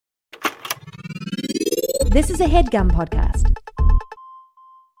This is a HeadGum podcast.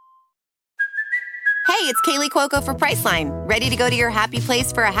 Hey, it's Kaylee Cuoco for Priceline. Ready to go to your happy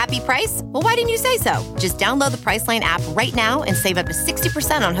place for a happy price? Well, why didn't you say so? Just download the Priceline app right now and save up to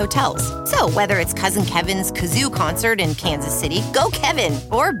 60% on hotels. So whether it's Cousin Kevin's Kazoo Concert in Kansas City, go Kevin,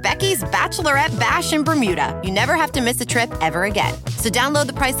 or Becky's Bachelorette Bash in Bermuda, you never have to miss a trip ever again. So download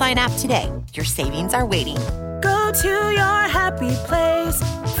the Priceline app today. Your savings are waiting. Go to your happy place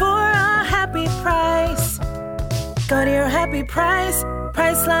for a happy price. Go to your happy price,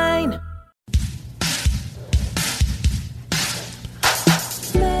 Priceline.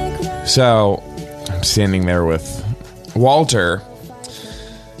 So, I'm standing there with Walter,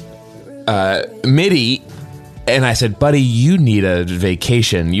 Mitty, and I said, buddy, you need a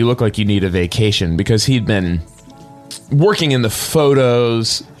vacation. You look like you need a vacation, because he'd been working in the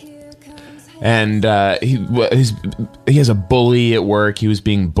photos, and he has a bully at work. He was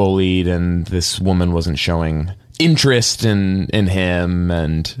being bullied, and this woman wasn't showing interest in him,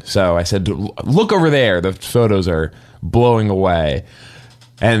 and so I said, look over there. The photos are blowing away.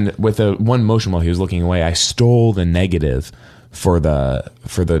 And with one motion while he was looking away, I stole the negative for the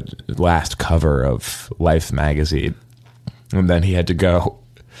last cover of Life magazine. And then he had to go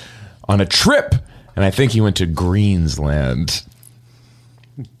on a trip, and I think he went to Greensland.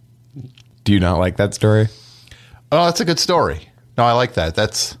 Do you not like that story? Oh, that's a good story. No, I like that.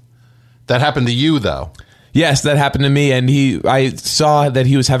 That happened to you, though. Yes, that happened to me, and I saw that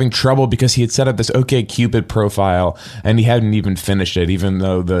he was having trouble because he had set up this OkCupid profile, and he hadn't even finished it, even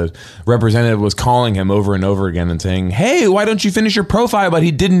though the representative was calling him over and over again and saying, hey, why don't you finish your profile? But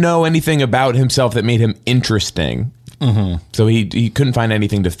he didn't know anything about himself that made him interesting. Mm-hmm. So he couldn't find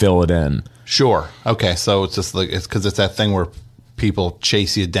anything to fill it in. Sure. Okay, so it's just like, it's because it's that thing where people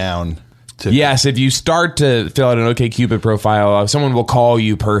chase you down. Yes, if you start to fill out an OkCupid profile, someone will call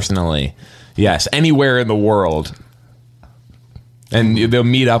you personally. Yes, anywhere in the world. And they'll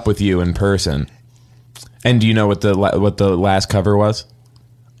meet up with you in person. And do you know what the last cover was?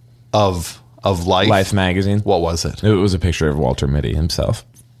 Of Life? Life magazine. What was it? It was a picture of Walter Mitty himself.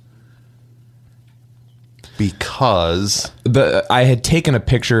 Because? I had taken a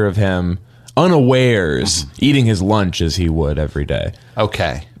picture of him unawares, eating his lunch as he would every day.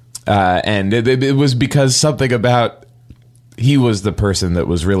 Okay. And it was because something about... He was the person that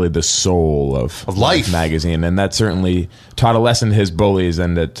was really the soul of Life magazine, and that certainly taught a lesson to his bullies,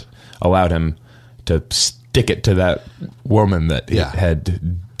 and it allowed him to stick it to that woman that he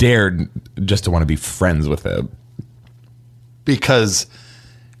had dared just to want to be friends with him. Because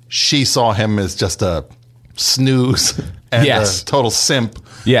she saw him as just a snooze and a total simp.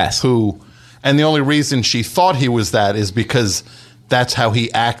 Yes. And the only reason she thought he was that is because... that's how he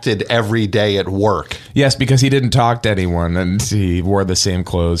acted every day at work. Yes, because he didn't talk to anyone, and he wore the same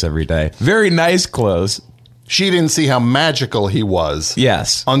clothes every day. Very nice clothes. She didn't see how magical he was.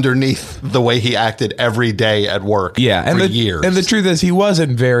 Yes. Underneath the way he acted every day at work for years. And the truth is, he was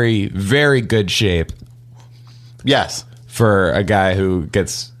in very, very good shape. Yes. For a guy who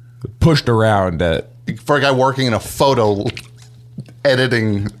gets pushed around. For a guy working in a photo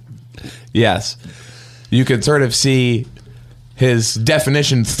editing. Yes. You could sort of see... his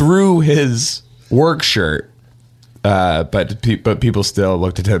definition through his work shirt, but people still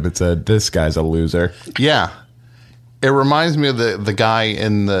looked at him and said, "This guy's a loser." Yeah, it reminds me of the guy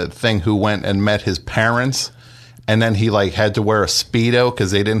in the thing who went and met his parents, and then he had to wear a Speedo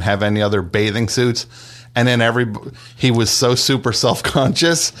because they didn't have any other bathing suits, and then he was so super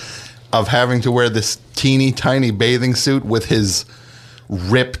self-conscious of having to wear this teeny tiny bathing suit with his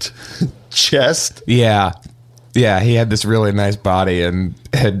ripped chest. Yeah. Yeah, he had this really nice body, and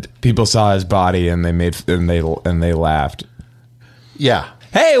people saw his body, and they laughed. Yeah.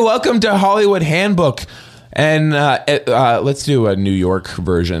 Hey, welcome to Hollywood Handbook, and let's do a New York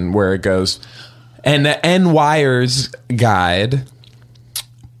version where it goes, an NYer's guide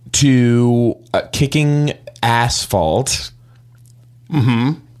to kicking asphalt,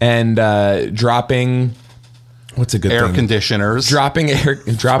 and dropping. What's a good air thing? Conditioners. Dropping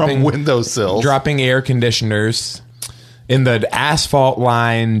from windowsills. Dropping air conditioners in the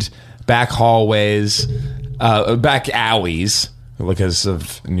asphalt-lined back hallways, back alleys, because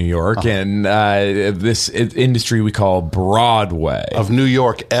of New York, and this industry we call Broadway. Of New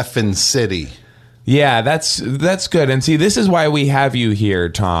York effing city. Yeah, that's good. And see, this is why we have you here,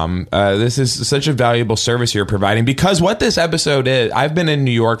 Tom. This is such a valuable service you're providing, because what this episode is, I've been in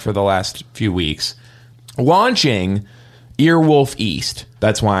New York for the last few weeks, launching Earwolf East.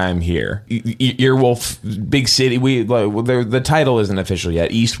 That's why I'm here. Earwolf, big city. The title isn't official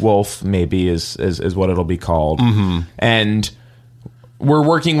yet. East Wolf maybe is what it'll be called. Mm-hmm. And we're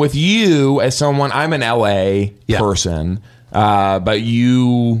working with you as someone. I'm an LA person, but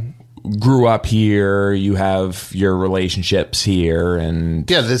you grew up here. You have your relationships here, and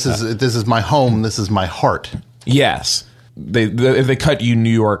this is my home. This is my heart. Yes, if they cut you, New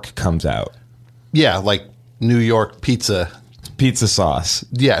York comes out. Yeah, like New York pizza sauce.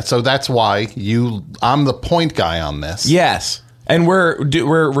 Yeah, so that's why I'm the point guy on this. Yes, and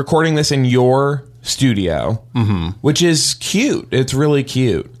we're recording this in your studio, which is cute. It's really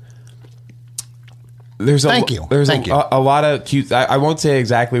cute. Thank you. There's a lot of cute. I won't say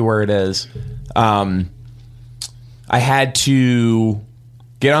exactly where it is. I had to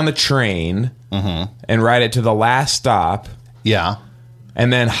get on the train and ride it to the last stop. Yeah,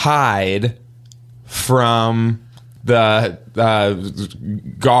 and then hide from the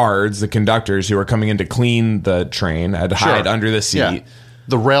guards, the conductors who are coming in to clean the train. I had to hide under the seat. Yeah.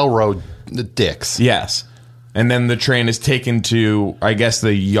 The railroad dicks. Yes, and then the train is taken to, I guess,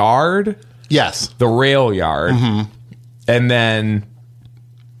 the yard. Yes. The rail yard. And then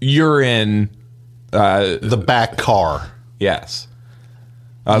you're in the back car. Yes.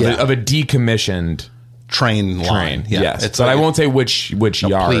 Of a decommissioned train line. Yeah. Yes. But I won't say which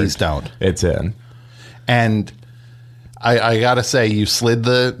yard. Please don't. It's in. And I gotta say, you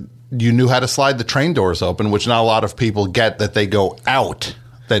knew how to slide the train doors open, which not a lot of people get, that they go out.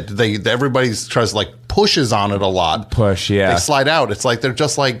 That everybody tries to like pushes on it a lot. They slide out. It's like they're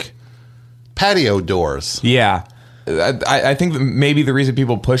just like patio doors. Yeah. I think that maybe the reason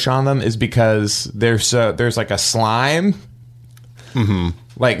people push on them is because there's like a slime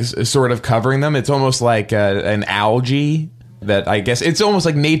like sort of covering them. It's almost like an algae that I guess it's almost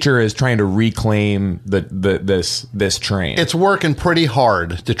like nature is trying to reclaim this train. It's working pretty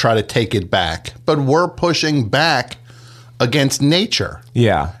hard to try to take it back, but we're pushing back against nature.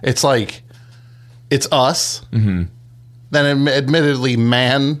 Yeah. It's like it's us. Then admittedly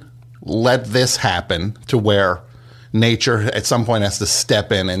man let this happen to where nature at some point has to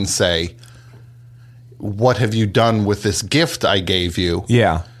step in and say, what have you done with this gift I gave you?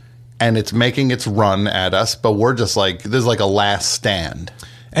 Yeah. And it's making its run at us, but we're just like, there's like a last stand.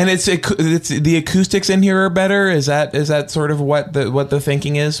 And it's the acoustics in here are better. Is that sort of what the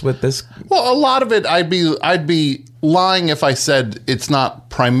thinking is with this? Well, a lot of it, I'd be lying if I said it's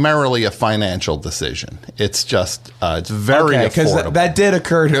not primarily a financial decision. It's just it's very affordable. Because that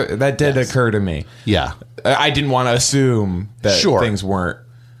did occur to me. Yeah, I didn't want to assume that things weren't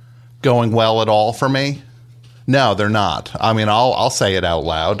going well at all for me. No, they're not. I mean, I'll say it out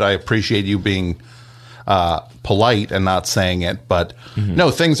loud. I appreciate you being polite and not saying it, but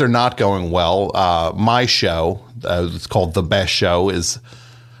no, things are not going well. My show, it's called The Best Show, is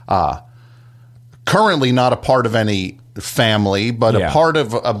currently not a part of any family, but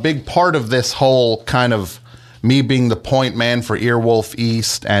a big part of this whole kind of me being the point man for Earwolf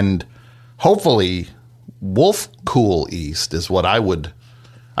East, and hopefully Wolf Cool East is what I would.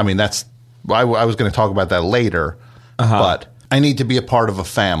 I mean, I was going to talk about that later, but I need to be a part of a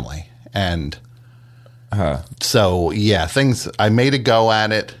family. And so, yeah, I made a go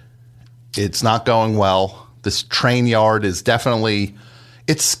at it. It's not going well. This train yard is definitely,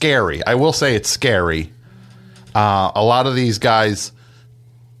 it's scary. I will say it's scary. A lot of these guys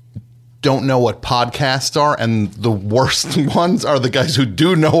don't know what podcasts are, and the worst ones are the guys who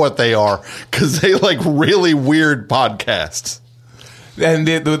do know what they are, because they like really weird podcasts. And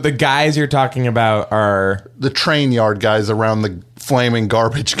the guys you're talking about are the train yard guys around the flaming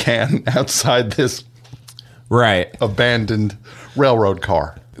garbage can outside this abandoned railroad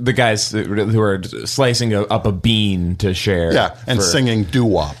car. The guys who are slicing up a bean to share. Yeah, and singing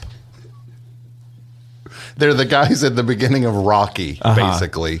doo-wop. They're the guys at the beginning of Rocky,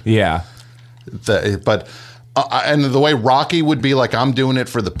 basically. Yeah. And the way Rocky would be like, I'm doing it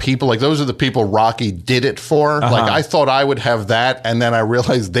for the people. Like, those are the people Rocky did it for. Like, I thought I would have that, and then I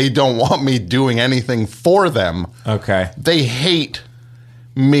realized they don't want me doing anything for them. Okay. They hate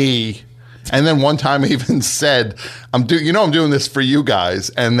me. And then one time I even said, I'm doing this for you guys.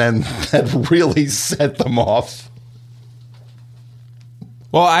 And then that really set them off.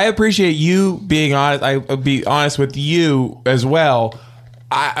 Well, I appreciate you being honest. I'll be honest with you as well.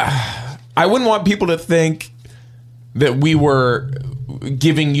 I wouldn't want people to think that we were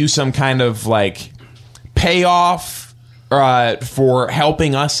giving you some kind of like payoff for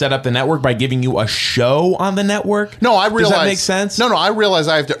helping us set up the network by giving you a show on the network. No, I realize. Does that make sense? No, I realize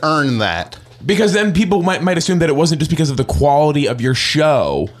I have to earn that. Because then people might assume that it wasn't just because of the quality of your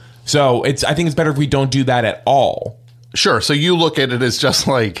show. So I think it's better if we don't do that at all. Sure. So you look at it as just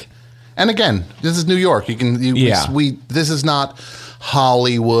like, and again, this is New York. This is not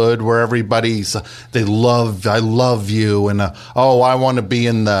Hollywood, where everybody's I love you, and I want to be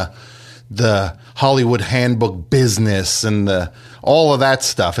in the Hollywood Handbook business and all of that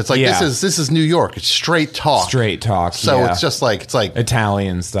stuff. It's like this is New York. It's straight talk. So it's just like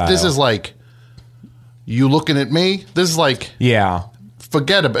Italian style. This is like you looking at me. This is like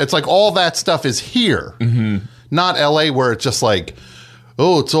forget about. It's like all that stuff is here, not L.A. where it's just like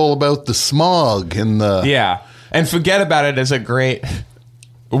it's all about the smog and the and forget about it is a great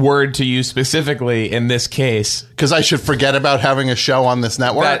word to use specifically in this case, because I should forget about having a show on this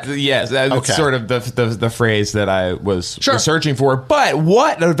network. That's sort of the phrase that I was searching for. But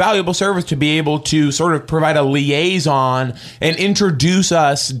what a valuable service to be able to sort of provide a liaison and introduce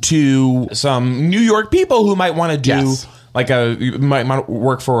us to some New York people who might want to do might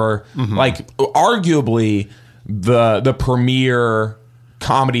work for like arguably the premier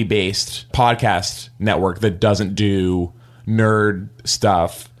comedy based podcast network that doesn't do nerd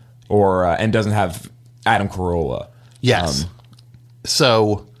stuff or and doesn't have Adam Carolla. Yes.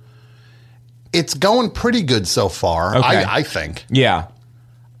 So it's going pretty good so far. Okay. I think. Yeah.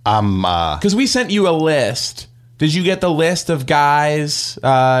 Because we sent you a list. Did you get the list of guys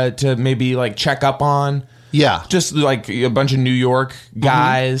to maybe like check up on? Yeah. Just like a bunch of New York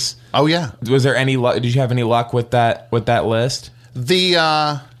guys. Oh yeah. Was there any luck? Did you have any luck with that list?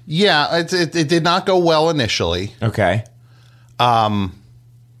 It did not go well initially. Okay.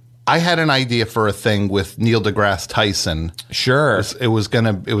 I had an idea for a thing with Neil deGrasse Tyson. Sure. It was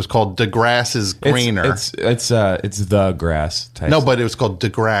called DeGrasse is Greener. It's the grass Tyson. No, but it was called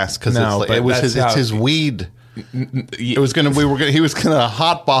DeGrasse because it's his weed. He was gonna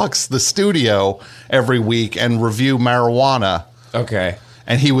hotbox the studio every week and review marijuana. Okay.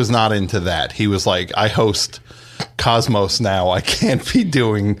 And he was not into that. He was like, I host Cosmos now. I can't be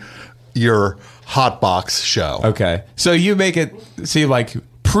doing your hotbox show. Okay. So you make it seem like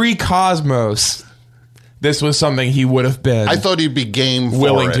pre-Cosmos, this was something he would have been. I thought he'd be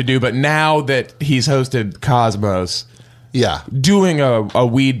willing to do, but now that he's hosted Cosmos, doing a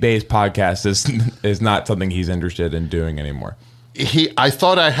weed-based podcast is not something he's interested in doing anymore. I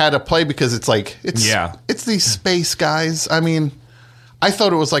thought I had to play because it's these space guys. I mean, I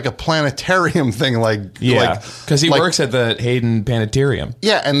thought it was like a planetarium thing, because he works at the Hayden Planetarium.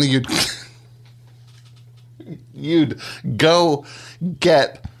 Yeah, and you'd go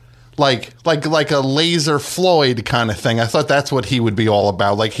get like a Laser Floyd kind of thing. I thought that's what he would be all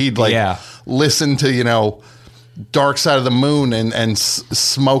about. Like he'd listen to Dark Side of the Moon and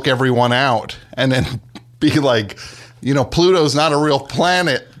smoke everyone out, and then be like, Pluto's not a real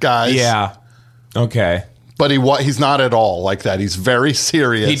planet, guys. Yeah. Okay. But he's not at all like that. He's very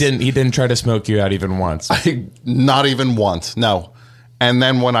serious. He didn't try to smoke you out even once. Not even once. No. And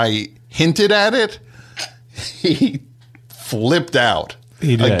then when I hinted at it, he flipped out.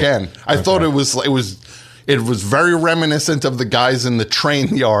 He did. Again. I thought it was very reminiscent of the guys in the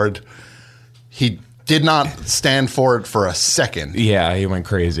train yard. He did not stand for it for a second. Yeah, he went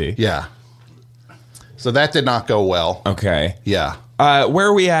crazy. Yeah. So that did not go well. Okay. Yeah. Where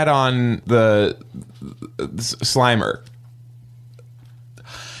are we at on the Slimer?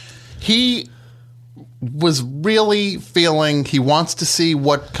 He was really feeling he wants to see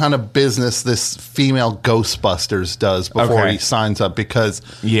what kind of business this female Ghostbusters does before he signs up, because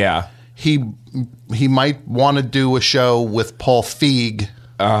he might want to do a show with Paul Feig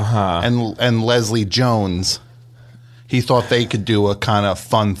and Leslie Jones. He thought they could do a kind of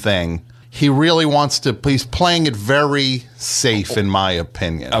fun thing. He really wants to. He's playing it very safe, in my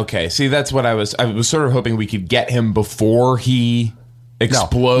opinion. Okay, see, that's what I was sort of hoping we could get him before he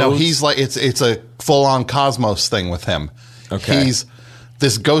explodes. No, he's like it's a full-on Cosmos thing with him. Okay,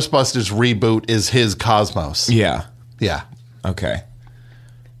 this Ghostbusters reboot is his Cosmos. Yeah. Okay.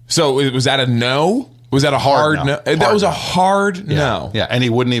 So was that a no? Was that a hard no? That was a hard no. Yeah, and he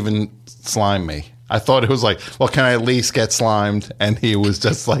wouldn't even slime me. I thought it was like, well, can I at least get slimed? And he was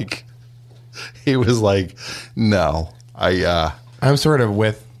just like. He was like, no, I'm sort of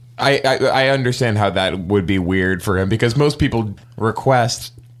with. I understand how that would be weird for him, because most people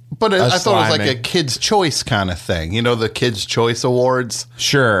request. But I thought it was like a Kids' Choice kind of thing. The Kids' Choice Awards.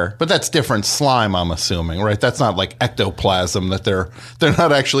 Sure. But that's different slime, I'm assuming, right? That's not like ectoplasm that they're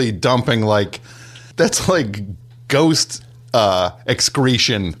not actually dumping that's like ghost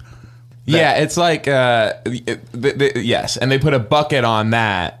excretion. Yeah, it's like, yes. And they put a bucket on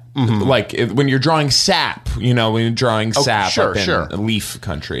that. Mm-hmm. Like when you're drawing sap, when you're drawing sap up in leaf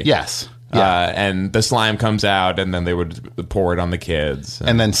country. Yes. Yeah. And the slime comes out, and then they would pour it on the kids.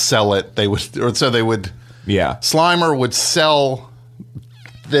 And then sell it. Slimer would sell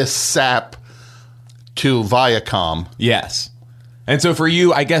this sap to Viacom. Yes. And so for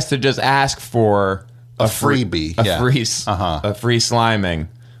you, I guess to just ask for a freebie, a free sliming.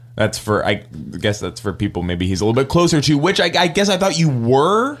 That's for, I guess that's for people maybe he's a little bit closer to, which I guess I thought you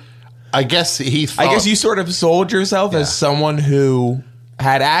were. I guess he thought, I guess you sort of sold yourself as someone who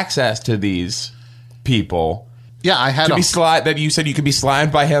had access to these people. Yeah, I had to be slimed. That you said you could be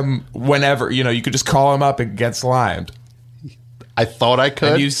slimed by him whenever. You know, you could just call him up and get slimed. I thought I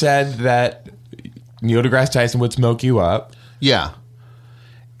could. And you said that Neil deGrasse Tyson would smoke you up. Yeah,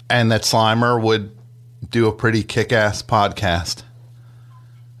 and that Slimer would do a pretty kick-ass podcast.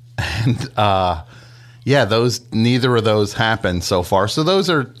 And neither of those happened so far. So those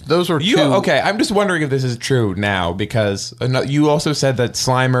were two. Okay, I'm just wondering if this is true now because you also said that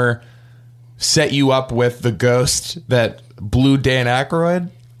Slimer set you up with the ghost that blew Dan Aykroyd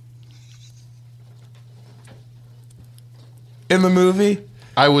in the movie.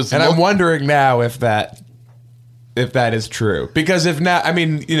 I'm wondering now if that is true. Because if not, I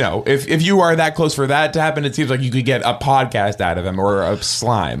mean, you know, if you are that close for that to happen, it seems like you could get a podcast out of him or a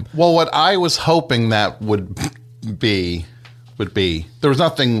slime. Well, what I was hoping that would be there was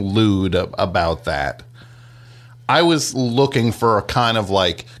nothing lewd about that. I was looking for a kind of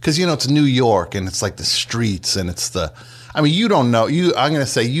like, because, you know, it's New York and it's like the streets and it's I mean, you don't know. I'm going to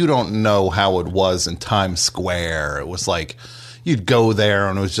say you don't know how it was in Times Square. It was like you'd go there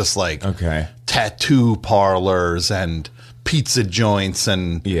and it was just like tattoo parlors and pizza joints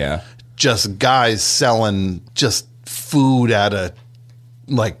and just guys selling just food out of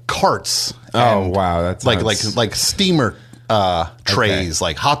like carts. Oh, wow. That's like steamer trays,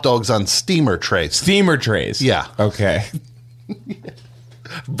 like hot dogs on steamer trays. Steamer trays? Yeah. Okay.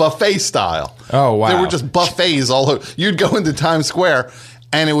 Buffet style. Oh, wow. They were just buffets all over. You'd go into Times Square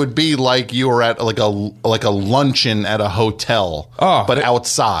and it would be like you were at like a luncheon at a hotel, but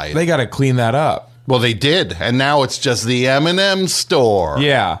outside. They got to clean that up. Well, they did, and now it's just the M&M store.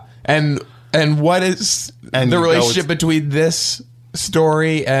 Yeah, and what is the relationship between this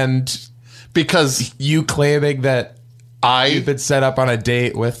story and because you claiming that you've been set up on a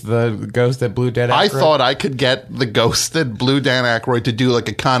date with the ghost that blew Dan Aykroyd? I thought I could get the ghost that blew Dan Aykroyd to do like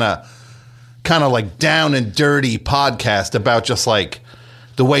a kind of like down and dirty podcast about just like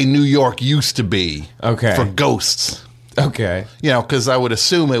the way New York used to be for ghosts. Okay. You know, because I would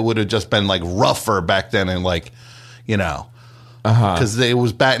assume it would have just been like rougher back then and like, you know, because it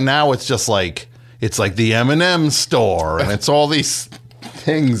was back. Now it's just like, it's like the M&M store and it's all these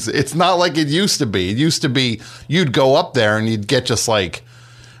things. It's not like it used to be. It used to be you'd go up there and you'd get like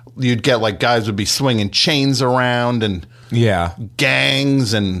guys would be swinging chains around and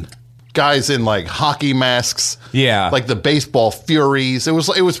gangs and guys in like hockey masks. Yeah. Like the baseball Furies. It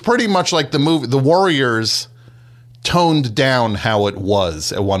was pretty much like the movie, The Warriors toned down how it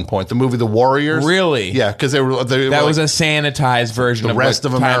was at one point. The movie The Warriors. Really? Yeah, because that was a sanitized version of rest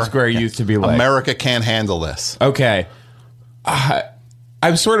what of Times Square used to be like. America can't handle this. Okay.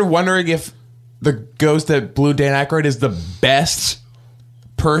 I'm sort of wondering if the ghost that blew Dan Aykroyd is the best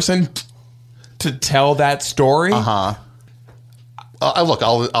person to tell that story. Look,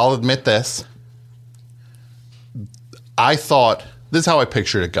 I'll admit this. I thought, this is how I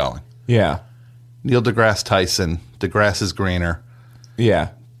pictured it going. Yeah. Neil deGrasse Tyson, DeGrasse is greener. Yeah.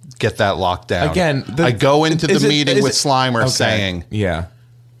 Get that locked down. Again, I go into the meeting with Slimer saying, yeah,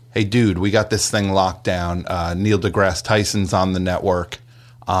 hey, dude, we got this thing locked down. Neil deGrasse Tyson's on the network.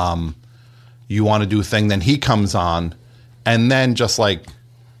 You want to do a thing? Then he comes on. And then just like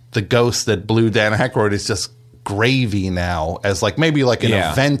the ghost that blew Dan Aykroyd is just gravy now as like maybe like an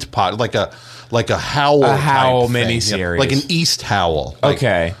event pod, like a Howl. A Howl type thing, miniseries. you know, like an East Howl. Like,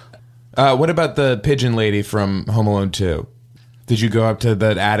 okay. What about the pigeon lady from Home Alone 2? Did you go up to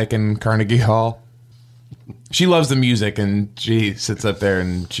the attic in Carnegie Hall? She loves the music, and she sits up there,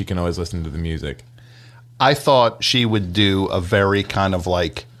 and she can always listen to the music. I thought she would do a very kind of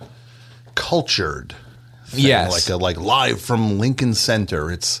like cultured thing, like live from Lincoln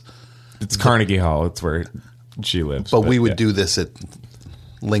Center. It's Carnegie Hall. It's where she lives. But we would do this at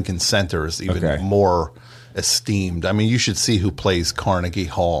Lincoln Center is even more esteemed. I mean, you should see who plays Carnegie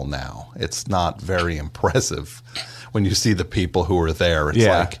Hall now. It's not very impressive when you see the people who are there. It's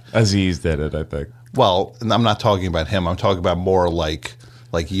like Aziz did it, I think. Well, and I'm not talking about him. I'm talking about more like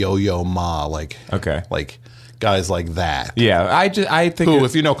Yo-Yo Ma, like guys like that. Yeah, I think who,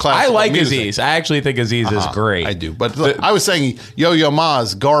 if you know classical I like music, Aziz. I actually think Aziz is great. I do, but I was saying Yo-Yo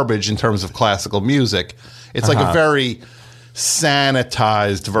Ma's garbage in terms of classical music. It's like a very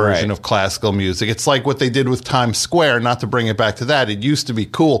sanitized version of classical music. It's like what they did with Times Square, not to bring it back to that. It used to be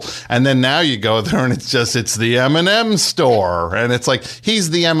cool. And then now you go there and it's the M&M store. And it's like, he's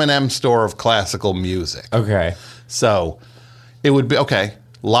the M&M store of classical music. Okay. So It would be, okay,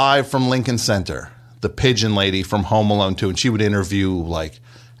 live from Lincoln Center, the pigeon lady from Home Alone 2, and she would interview, like,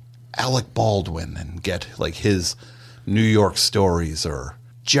 Alec Baldwin and get, like, his New York stories, or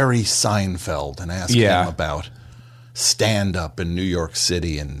Jerry Seinfeld and ask him about stand-up in New York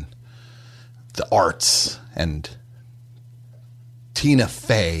City and the arts, and Tina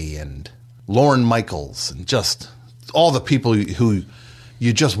Fey and Lorne Michaels, and just all the people who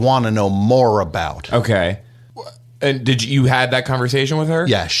you just want to know more about. Okay. And did you had that conversation with her?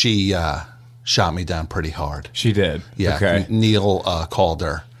 Yeah, she shot me down pretty hard. She did? Yeah. Okay. Neil called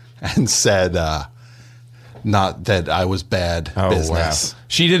her and said not that I was bad business. Wow.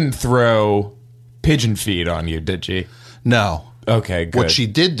 She didn't throw pigeon feed on you, did she? No. Okay, good. What she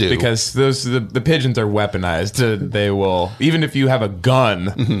did do... Because the pigeons are weaponized. They will... Even if you have a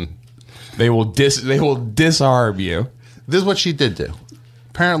gun, they will disarm you. This is what she did do.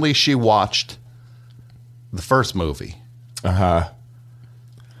 Apparently, she watched the first movie. Uh-huh.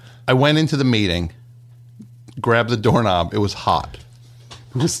 I went into the meeting, grabbed the doorknob. It was hot.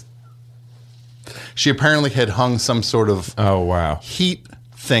 She apparently had hung some sort of heat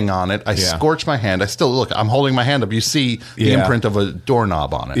thing on it. I scorched my hand. I still, look, I'm holding my hand up. You see the imprint of a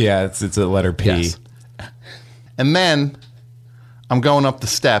doorknob on it. Yeah, it's a letter P. Yes. And then I'm going up the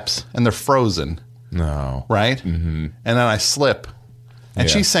steps, and they're frozen. No. Right? Mm-hmm. And then I slip. And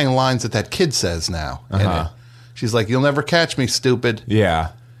she's saying lines that kid says now. And she's like, "You'll never catch me, stupid."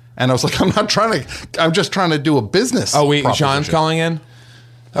 Yeah. And I was like, I'm just trying to do a business. Oh, wait, Sean's calling in?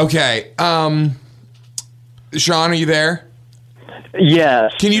 Okay. Sean, are you there?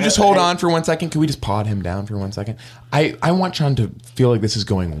 Yes. Can you just hold on for 1 second? Can we just pod him down for 1 second? I want Sean to feel like this is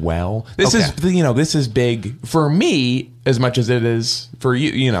going well. This is, this is big for me as much as it is for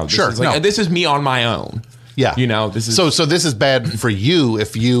you. This is me on my own. Yeah. This is so this is bad for you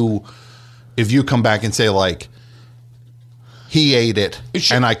if you come back and say, like, he ate it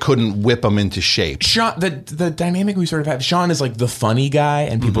and I couldn't whip him into shape. Sean, the dynamic we sort of have, Sean is like the funny guy,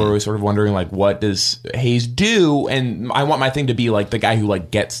 and people are always sort of wondering, like, what does Hayes do? And I want my thing to be like the guy who,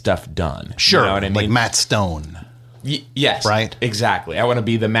 like, gets stuff done. Sure. You know what I mean? Like Matt Stone. Yes. Right? Exactly. I want to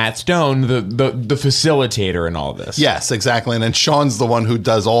be the Matt Stone, the facilitator in all this. Yes, exactly. And then Sean's the one who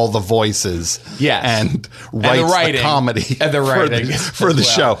does all the voices. Yes. And writes the comedy. And the writing. For the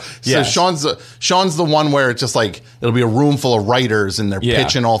show. Yes. So Sean's the one where it's just like, it'll be a room full of writers and they're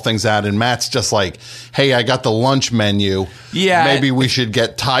pitching all things out. And Matt's just like, "Hey, I got the lunch menu. Yeah. Maybe we should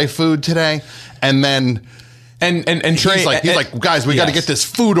get Thai food today." And then... And Trey, he's like, "Guys, we got to get this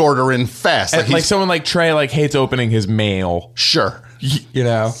food order in fast." Like someone like Trey, like, hates opening his mail. Sure.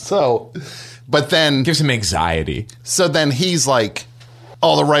 So, but then gives him anxiety. So then he's like,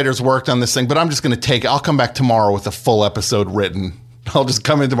 "All the writers worked on this thing, but I'm just going to take it. I'll come back tomorrow with a full episode written. I'll just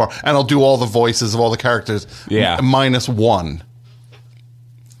come in tomorrow and I'll do all the voices of all the characters. Yeah. Minus one."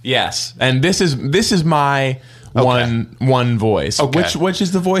 Yes. And this is my one voice. Okay. Which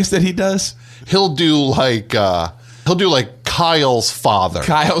is the voice that he does? He'll do like Kyle's father.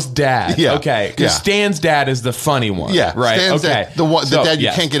 Kyle's dad. Yeah. Okay. Because Stan's dad is the funny one. Yeah. Right. Stan's okay. dad, the dad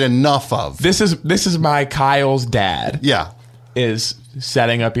you can't get enough of. This is my Kyle's dad. Yeah. Is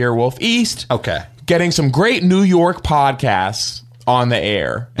setting up Earwolf East. Okay. Getting some great New York podcasts on the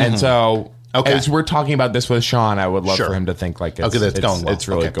air. And so as we're talking about this with Sean, I would love for him to think like it's going well. It's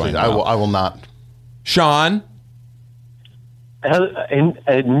really going well. I will not. Sean?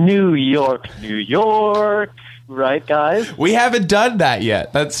 In New York, right, guys? We haven't done that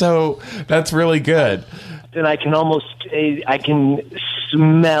yet. That's really good. And I can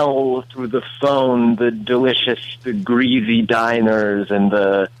smell through the phone the delicious, the greasy diners and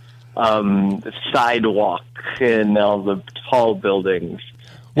the sidewalk and all the tall buildings.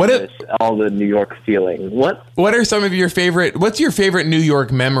 All the New York feeling. What are some of your favorite? What's your favorite New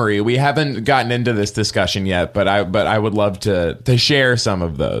York memory? We haven't gotten into this discussion yet, but I would love to share some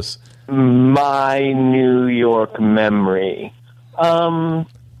of those. My New York memory. Well,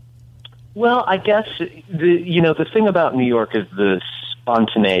 I guess the thing about New York is the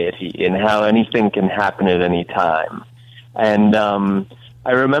spontaneity and how anything can happen at any time. And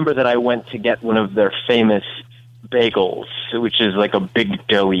I remember that I went to get one of their famous bagels, which is like a big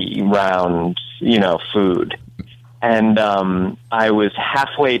doughy round, food. And I was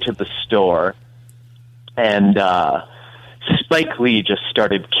halfway to the store, and Spike Lee just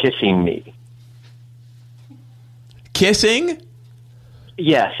started kissing me. Kissing?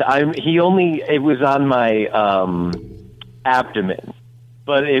 Yes, it was on my abdomen,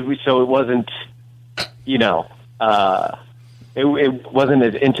 but it wasn't, it wasn't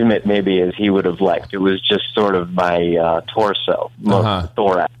as intimate maybe as he would have liked. It was just sort of my torso,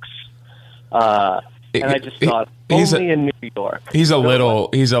 thorax. And I just thought, Only in New York. He's a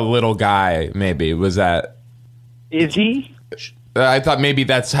little guy. Maybe was that? Is he? I thought maybe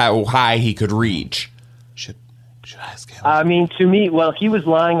that's how high he could reach. Should ask him. I mean, to me, well, he was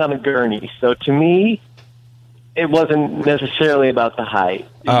lying on a gurney, so to me, it wasn't necessarily about the height.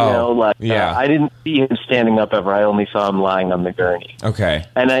 I didn't see him standing up ever. I only saw him lying on the gurney. Okay.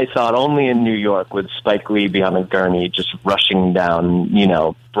 And I thought only in New York would Spike Lee be on a gurney just rushing down,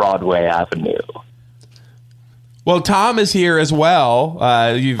 Broadway Avenue. Well, Tom is here as well.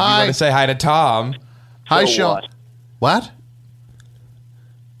 You want to say hi to Tom? Hi, So Sean. What?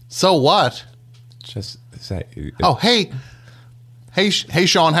 So what? Just say. Oh, hey,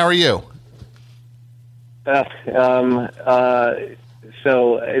 Sean. How are you?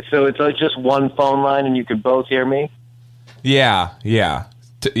 So it's like just one phone line, and you can both hear me. Yeah.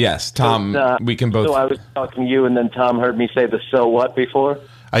 Yes, Tom. We can both. So I was talking to you, and then Tom heard me say the "so what" before.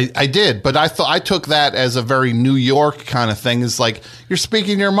 I did, but I took that as a very New York kind of thing. It's like you're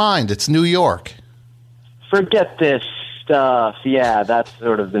speaking your mind. It's New York. Forget this stuff. Yeah, that's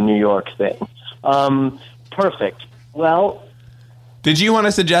sort of the New York thing. Perfect. Well, did you want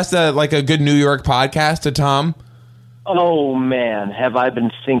to suggest a good New York podcast to Tom? oh man, have I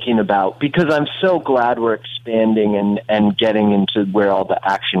been thinking about, because I'm so glad we're expanding and getting into where all the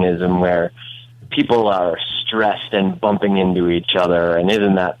action is and where people are stressed and bumping into each other, and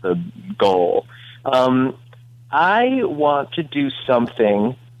isn't that the goal? I want to do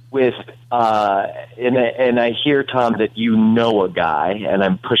something with, and I hear, Tom, that you know a guy, and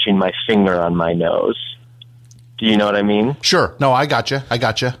I'm pushing my finger on my nose. Do you know what I mean? Sure. No, I gotcha.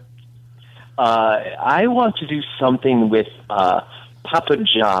 I want to do something with Papa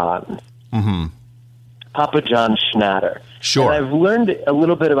John. Mm-hmm. Papa John Schnatter. Sure. And I've learned a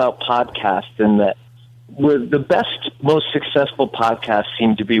little bit about podcasts, and that the best, most successful podcasts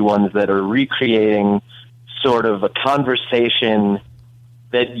seem to be ones that are recreating sort of a conversation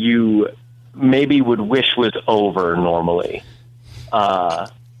that you maybe would wish was over normally.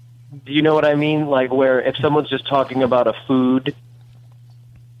 Do you know what I mean? Like, where if someone's just talking about a food,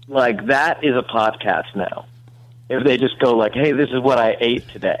 like, that is a podcast now. If they just go like, hey, this is what I ate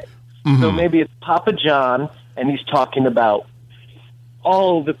today. Mm-hmm. So maybe it's Papa John, and he's talking about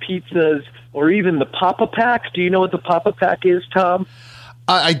all the pizzas, or even the Papa Pack. Do you know what the Papa Pack is, Tom?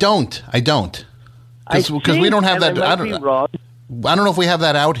 I don't. Because we don't have that. I don't know if we have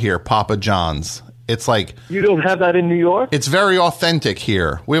that out here, Papa John's. It's like... You don't have that in New York? It's very authentic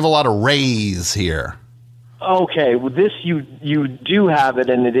here. We have a lot of Rays here. Okay, well, this you do have it,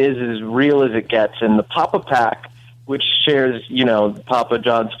 and it is as real as it gets. And the Papa Pack, which shares, Papa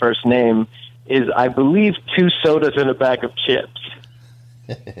John's first name, is, I believe, 2 sodas and a bag of chips.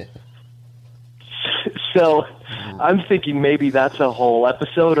 So I'm thinking maybe that's a whole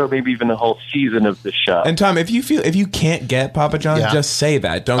episode, or maybe even a whole season of the show. And Tom, if you can't get Papa John's, just say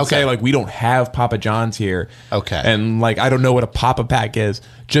that. Don't say we don't have Papa John's here. Okay. And I don't know what a Papa Pack is.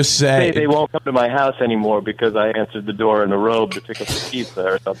 Just say they won't come to my house anymore because I answered the door in a robe to pick up the pizza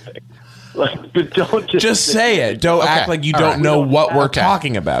or something. But don't just say it. Don't act like you don't know what we're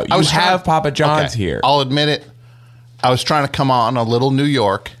talking about. You have Papa John's here. I'll admit it. I was trying to come on a little New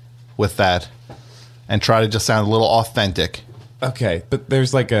York with that and try to just sound a little authentic. Okay, but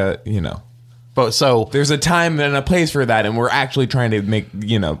there's But there's a time and a place for that, and we're actually trying to make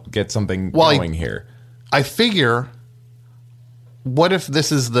get something going here. I figure, what if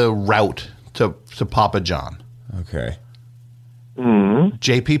this is the route to Papa John? Okay. Mm-hmm.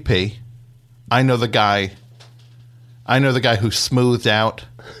 JPP. I know the guy who smoothed out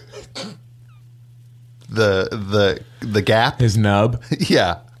the gap. His nub.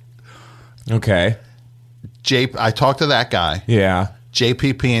 Yeah. Okay. I talked to that guy. Yeah.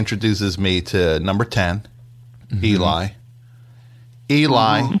 JPP introduces me to number 10, mm-hmm.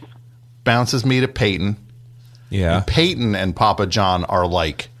 Eli bounces me to Peyton. Yeah. And Peyton and Papa John are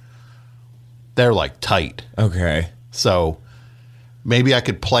they're tight. Okay. So maybe I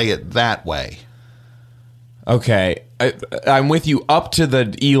could play it that way. Okay. I'm with you up to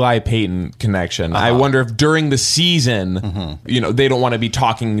the Eli Peyton connection. I wonder if during the season, mm-hmm. They don't want to be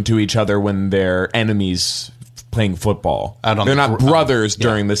talking to each other when they're enemies playing football. They're not brothers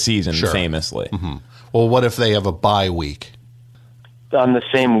during the season, famously. Mm-hmm. Well, what if they have a bye week? On the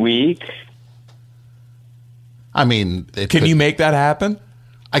same week? I mean... Can you make that happen?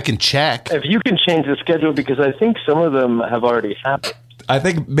 I can check. If you can change the schedule, because I think some of them have already happened. I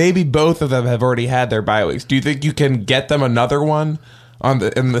think maybe both of them have already had their bye weeks. Do you think you can get them another one at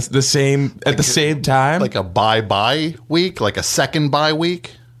the same time? Like a bye week? Like a second bye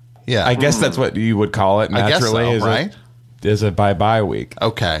week? Yeah. I guess that's what you would call it naturally. I guess so, right? Is a bye week.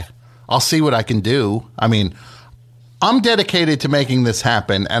 Okay. I'll see what I can do. I mean, I'm dedicated to making this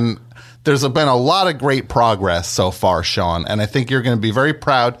happen, and there's been a lot of great progress so far, Sean, and I think you're going to be very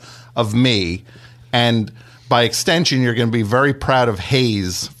proud of me, and by extension, you're going to be very proud of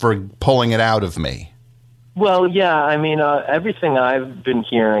Hayes for pulling it out of me. Well, yeah, I mean, everything I've been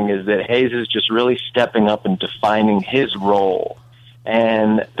hearing is that Hayes is just really stepping up and defining his role.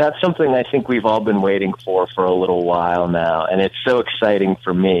 And that's something I think we've all been waiting for a little while now, and it's so exciting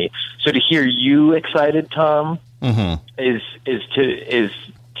for me. So to hear you excited, Tom, is to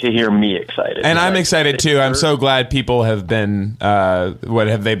hear me excited. And I'm excited too. I'm so glad people have been. What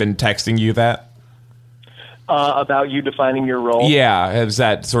have they been texting you that? About you defining your role? Yeah, has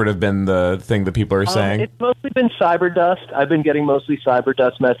that sort of been the thing that people are saying? It's mostly been cyber dust. I've been getting mostly cyber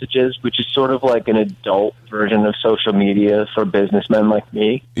dust messages, which is sort of like an adult version of social media for businessmen like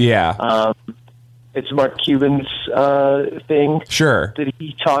me. Yeah. It's Mark Cuban's thing. Sure. That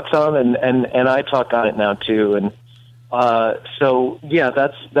he talks on, and I talk on it now too. And so, yeah,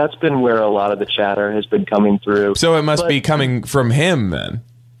 that's been where a lot of the chatter has been coming through. So it must be coming from him then.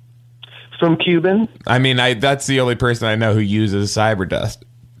 From Cuban? I mean, that's the only person I know who uses CyberDust.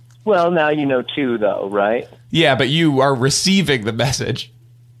 Well, now you know too, though, right? Yeah, but you are receiving the message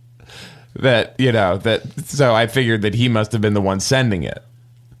so I figured that he must have been the one sending it.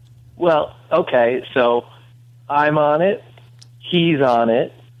 Well, okay, so I'm on it. He's on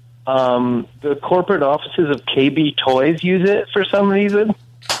it. The corporate offices of KB Toys use it for some reason.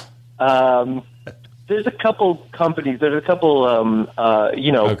 There's a couple companies, business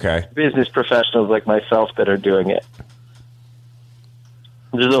professionals like myself that are doing it.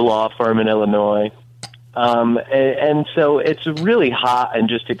 There's a law firm in Illinois. And so it's really hot and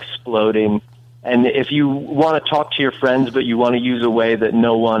just exploding. And if you want to talk to your friends, but you want to use a way that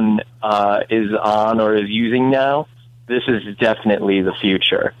no one is on or is using now, this is definitely the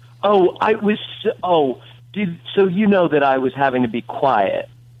future. So you know that I was having to be quiet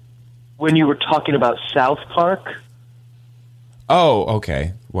when you were talking about South Park? Oh,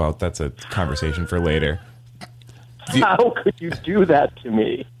 okay. Well, that's a conversation for later. How could you do that to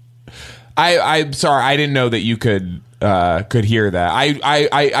me? I'm sorry. I didn't know that you could hear that.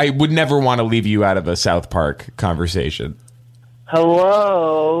 I would never want to leave you out of a South Park conversation.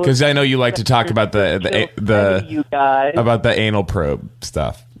 Hello? Because I know you like to talk about you guys. about the anal probe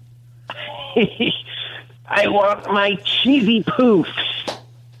stuff. I want my cheesy poofs.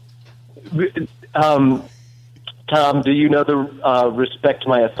 Tom, do you know the respect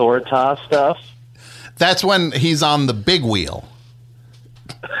my authoritas stuff? That's when he's on the big wheel.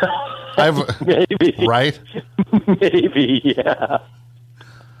 Maybe. Right? Maybe, yeah.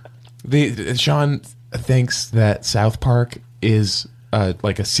 Sean thinks that South Park is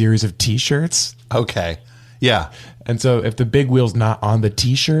like a series of T-shirts. Okay. Yeah. And so if the big wheel's not on the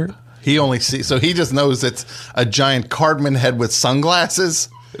T-shirt, he just knows it's a giant cardman head with sunglasses.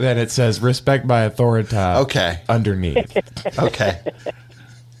 Then it says "Respect my authority." Okay. Underneath. Okay.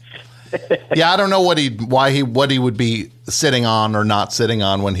 Yeah, I don't know what he would be sitting on or not sitting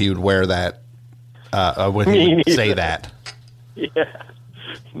on when he would wear that. When he would say that. Yeah.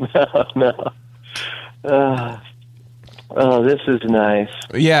 No. This is nice.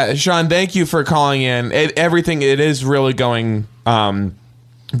 Yeah, Sean, thank you for calling in. It is really going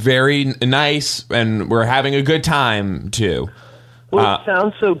very nice, and we're having a good time too. Well, it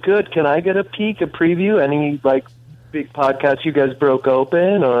sounds so good. Can I get a preview? Any big podcasts you guys broke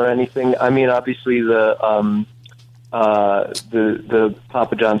open or anything? I mean, obviously the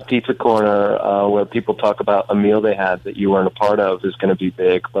Papa John's Pizza Corner where people talk about a meal they had that you weren't a part of is going to be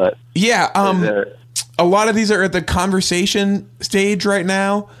big. But yeah, a lot of these are at the conversation stage right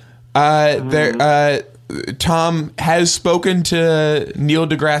now. Tom has spoken to Neil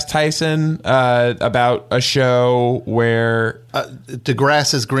deGrasse Tyson about a show where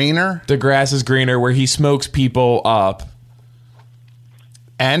DeGrasse is Greener. DeGrasse is Greener, where he smokes people up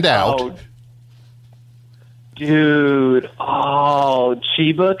and out. Oh, dude! Oh,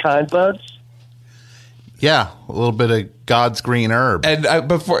 Chiba kind buds. Yeah, a little bit of God's green herb. And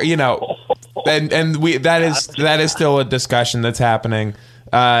before that is still a discussion that's happening.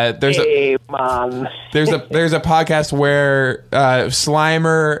 There's a podcast where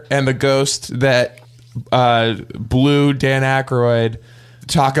Slimer and the ghost that blew Dan Aykroyd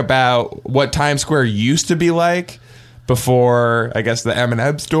talk about what Times Square used to be like before, I guess, the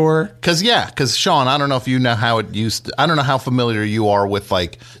M&M store. Because Sean, I don't know if you know how it used to, I don't know how familiar you are with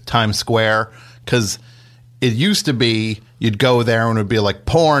Times Square, because it used to be you'd go there and it would be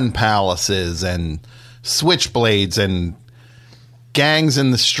porn palaces and switchblades and gangs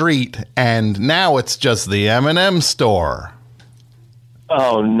in the street, and now it's just the M&M store.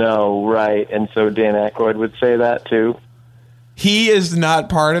 Oh, no, right. And so Dan Aykroyd would say that, too? He is not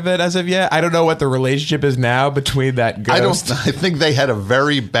part of it as of yet. I don't know what the relationship is now between that ghost. I think they had a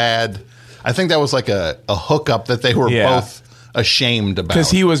very bad... I think that was like a hookup that they were both ashamed about.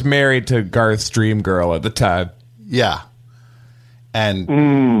 Because he was married to Garth's dream girl at the time. Yeah.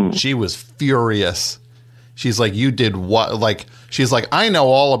 And she was furious. She's like, you did what? Like, she's like, I know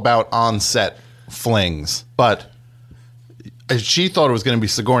all about on-set flings, but she thought it was going to be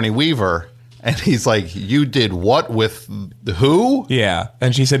Sigourney Weaver. And he's like, you did what with who? Yeah.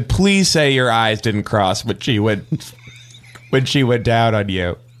 And she said, please say your eyes didn't cross when she went down on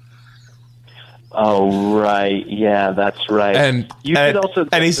you. Oh, right. Yeah, that's right. And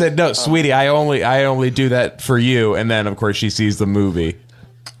he said, no, sweetie, I only do that for you. And then, of course, she sees the movie.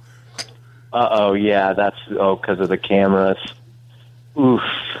 Uh-oh, yeah, because of the cameras. Oof.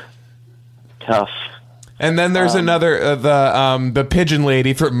 Tough. And then there's another, the pigeon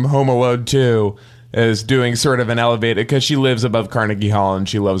lady from Home Alone 2 is doing sort of an elevated, because she lives above Carnegie Hall and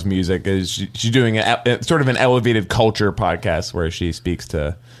she loves music. She's doing sort of an elevated culture podcast where she speaks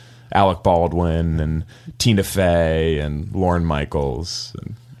to Alec Baldwin and Tina Fey and Lorne Michaels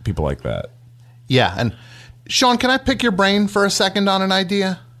and people like that. Yeah, and Sean, can I pick your brain for a second on an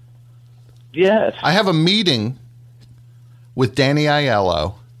idea? Yes. I have a meeting with Danny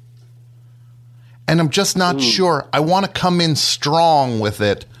Aiello, and I'm just not sure. I want to come in strong with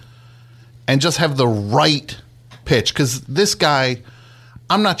it and just have the right pitch, because this guy,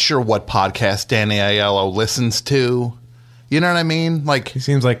 I'm not sure what podcast Danny Aiello listens to. You know what I mean? Like, he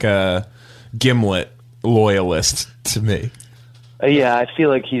seems like a Gimlet loyalist to me. Yeah, I feel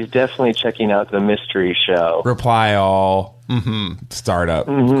like he's definitely checking out the mystery show. Reply All, Startup,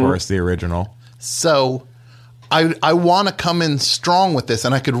 of course, the original. So I want to come in strong with this,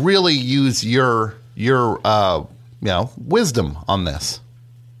 and I could really use your wisdom on this.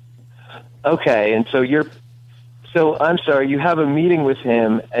 Okay, and so I'm sorry, you have a meeting with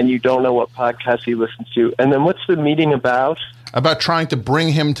him and you don't know what podcast he listens to. And then what's the meeting about? About trying to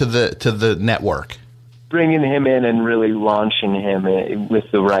bring him to the network. Bringing him in and really launching him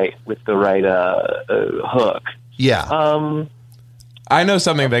with the right hook. Yeah. I know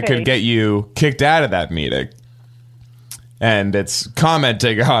something that could get you kicked out of that meeting. And it's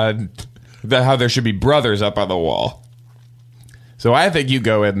commenting on how there should be brothers up on the wall. So I think you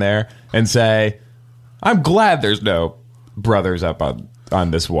go in there and say, I'm glad there's no brothers up on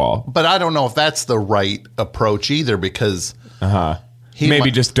this wall. But I don't know if that's the right approach either, because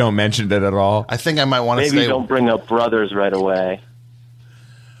maybe just don't mention it at all. I think I might want to say, maybe don't bring up brothers right away.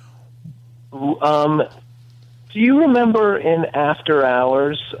 Do you remember in After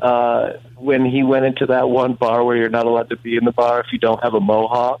Hours when he went into that one bar where you're not allowed to be in the bar if you don't have a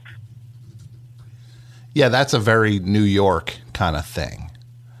mohawk? Yeah, that's a very New York kind of thing.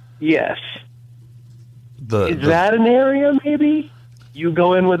 Yes. Is that an area, maybe? You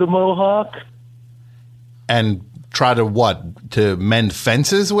go in with a mohawk? And try to mend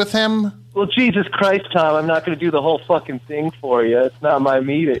fences with him? Well, Jesus Christ, Tom, I'm not going to do the whole fucking thing for you. It's not my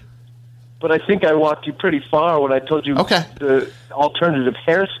meeting. But I think I walked you pretty far when I told you the alternative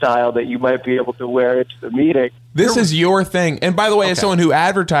hairstyle that you might be able to wear into the meeting. This is your thing. And by the way, as someone who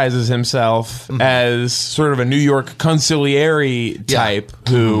advertises himself as sort of a New York consigliere type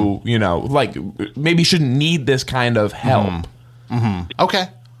who, like maybe shouldn't need this kind of help. Okay.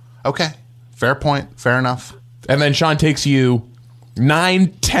 Fair point. Fair enough. And then Sean takes you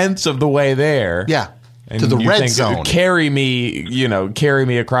 9/10 of the way there. Yeah. And to the red zone. Carry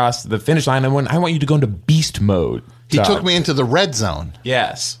me across the finish line. I want you to go into beast mode. He took me into the red zone.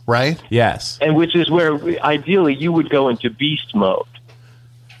 Yes. Right? Yes. And which is where, ideally, you would go into beast mode.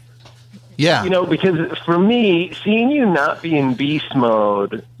 Yeah. Because for me, seeing you not be in beast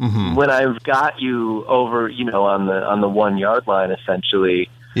mode when I've got you over, on the 1 yard line, essentially,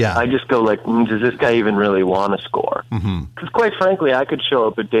 I just go like, does this guy even really want to score? Because quite frankly, I could show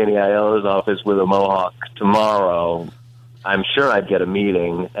up at Danny Aiello's office with a mohawk tomorrow. I'm sure I'd get a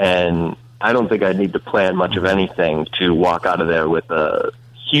meeting, and I don't think I'd need to plan much of anything to walk out of there with a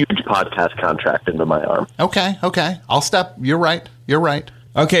huge podcast contract into my arm. Okay. I'll step. You're right.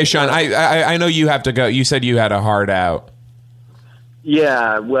 Okay, Sean, I know you have to go. You said you had a hard out.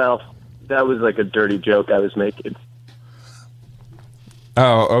 Yeah, well, that was like a dirty joke I was making.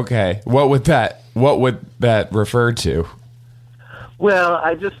 Oh, okay. What would that refer to? Well,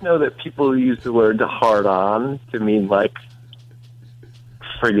 I just know that people use the word hard on to mean like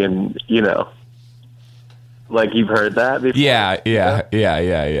friggin', like you've heard that before. Yeah.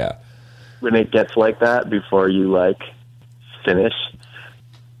 When it gets like that before you like finish.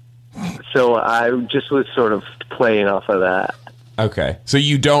 So I just was sort of playing off of that. Okay, so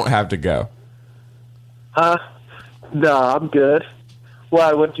you don't have to go. No, I'm good.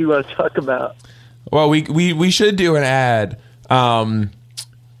 Why? What do you want to talk about? Well, we should do an ad.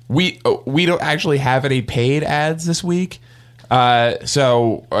 We don't actually have any paid ads this week.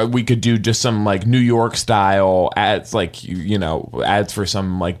 So we could do just some like New York style ads, like, you know, ads for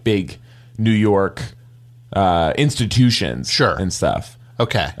some like big New York institutions, Sure, and stuff.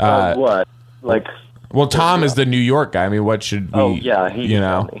 Okay. What? Like? Well, Tom is the New York guy. I mean, what should we? Oh yeah, he you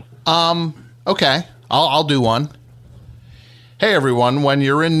know. Me. Okay. I'll do one. Hey everyone, when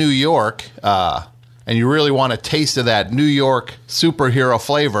you're in New York, and you really want a taste of that New York superhero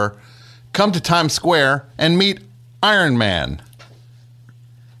flavor, come to Times Square and meet Iron Man.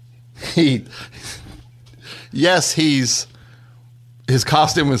 His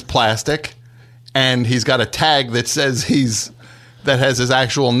costume is plastic, and he's got a tag that says that has his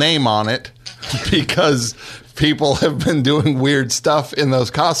actual name on it, because people have been doing weird stuff in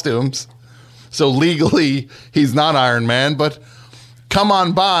those costumes. So legally, he's not Iron Man, but come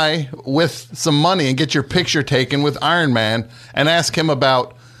on by with some money and get your picture taken with Iron Man and ask him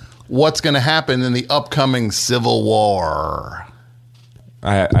about what's going to happen in the upcoming Civil War.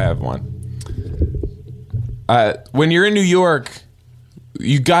 I have one. When you're in New York,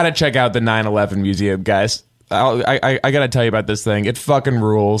 you got to check out the 9/11 Museum, guys. I got to tell you about this thing. It fucking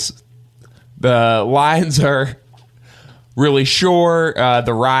rules. The lines are really short.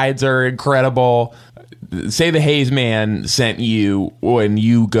 The rides are incredible. Say the Hayes Man sent you when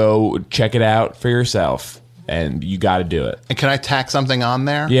you go check it out for yourself, and you got to do it. And can I tack something on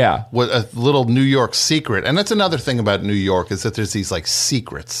there? Yeah. With a little New York secret. And that's another thing about New York, is that there's these like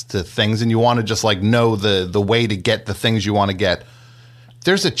secrets to things, and you want to just like know the way to get the things you want to get.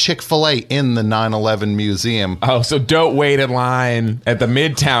 There's a Chick-fil-A in the 9/11 Museum. Oh, so don't wait in line at the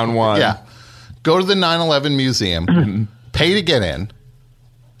Midtown one. Yeah. Go to the 9/11 Museum, pay to get in.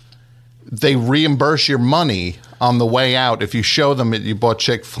 They reimburse your money on the way out if you show them that you bought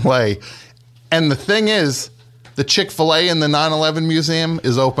Chick-fil-A. And the thing is, the Chick-fil-A in the 9/11 Museum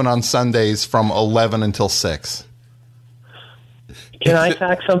is open on Sundays from 11 until 6. Can I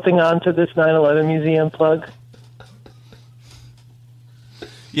tack something on to this 9/11 Museum plug?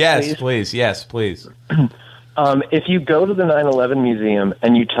 Yes, please. Yes, please. If you go to the 9/11 Museum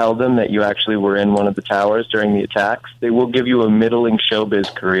and you tell them that you actually were in one of the towers during the attacks, they will give you a middling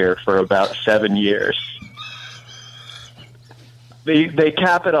showbiz career for about 7 years. They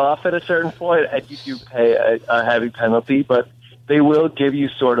cap it off at a certain point, and you do pay a heavy penalty, but they will give you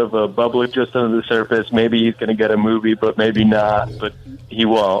sort of a bubbler just under the surface. Maybe he's going to get a movie, but maybe not, but he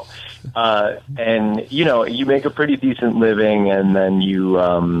won't. And, you know, you make a pretty decent living, and then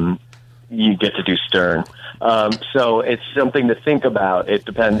you get to do Stern. So it's something to think about. It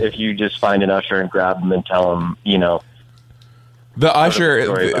depends if you just find an usher and grab them and tell them, you know. The usher,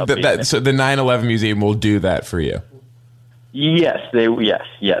 so the 9/11 Museum will do that for you. Yes.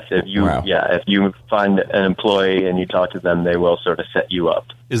 If you find an employee and you talk to them, they will sort of set you up.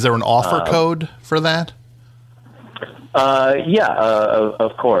 Is there an offer code for that?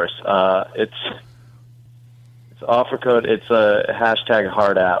 Of course. It's offer code. It's a hashtag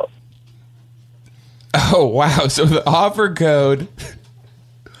hard out. Oh, wow. So the offer code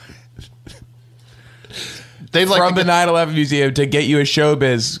from the 9/11 Museum to get you a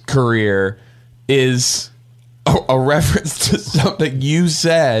showbiz career is a reference to something you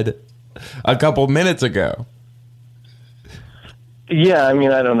said a couple minutes ago. Yeah, I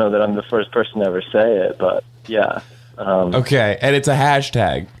mean, I don't know that I'm the first person to ever say it, but yeah. Okay, and it's a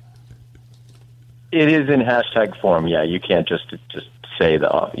hashtag. It is in hashtag form, yeah. You can't just say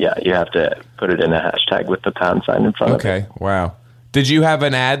you have to put it in a hashtag with the pound sign in front of it. Okay, wow. Did you have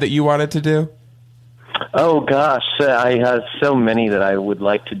an ad that you wanted to do? Oh, gosh, I have so many that I would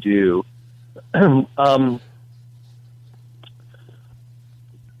like to do.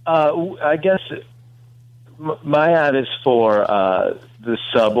 I guess my ad is for the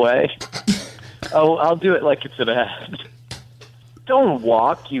subway. Oh, I'll do it like it's an ad. Don't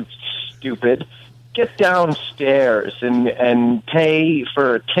walk, you stupid. Get downstairs and pay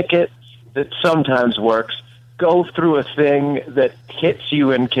for a ticket that sometimes works. Go through a thing that hits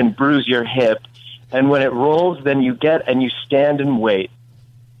you and can bruise your hip. And when it rolls, then you get and you stand and wait.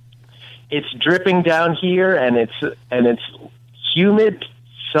 It's dripping down here, and it's humid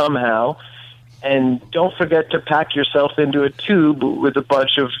somehow. And don't forget to pack yourself into a tube with a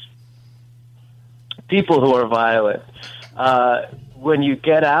bunch of people who are violent. When you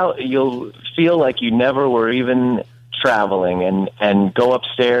get out, you'll feel like you never were even traveling, and go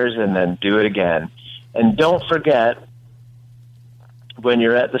upstairs and then do it again. And don't forget, when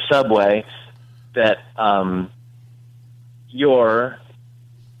you're at the subway, that you're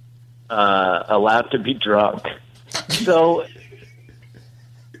allowed to be drunk. So,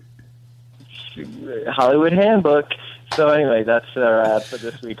 Hollywood Handbook. So anyway, that's our ad for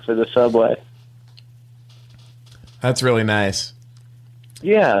this week for the subway. That's really nice.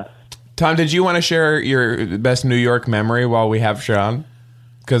 Yeah. Tom, did you want to share your best New York memory while we have Sean?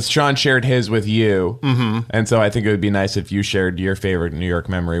 Because Sean shared his with you, and so I think it would be nice if you shared your favorite New York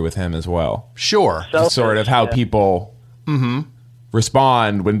memory with him as well. Sure. Sort of how people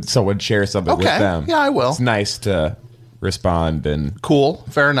respond when someone shares something with them. Yeah, I will. It's nice to respond and Cool.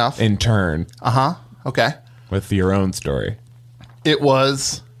 Fair enough. in turn Okay. with your own story. It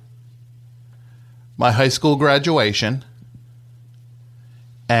was my high school graduation,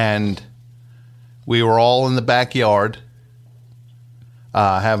 and we were all in the backyard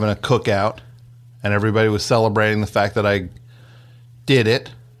having a cookout, and everybody was celebrating the fact that I did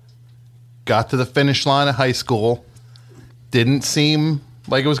it. Got to the finish line of high school. Didn't seem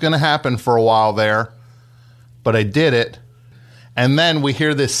like it was going to happen for a while there, but I did it. And then we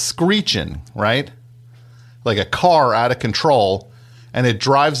hear this screeching, right? Like a car out of control, and it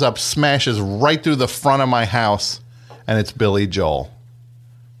drives up, smashes right through the front of my house, and it's Billy Joel.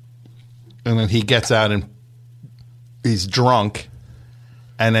 And then he gets out and he's drunk,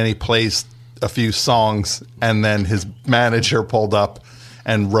 and then he plays a few songs, and then his manager pulled up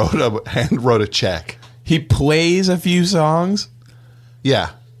and wrote a check. He plays a few songs?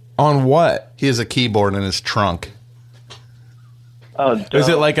 Yeah. On what? He has a keyboard in his trunk. Oh, Is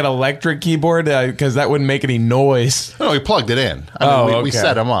it like an electric keyboard? Because that wouldn't make any noise. No, he plugged it in. I mean, we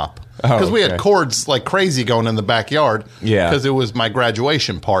set him up. Because we had cords like crazy going in the backyard. Yeah. Because it was my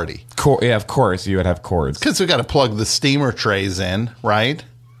graduation party. Yeah, of course you would have cords. Because we got to plug the steamer trays in, right?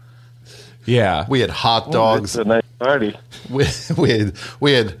 Yeah. We had hot dogs. It's a nice party. We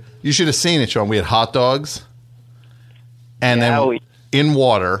had. You should have seen it, Sean. We had hot dogs, and then in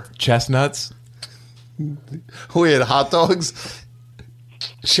water, chestnuts. We had hot dogs,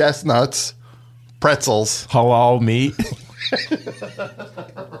 chestnuts, pretzels, halal meat.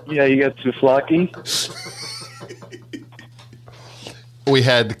 Yeah, you got souvlaki. We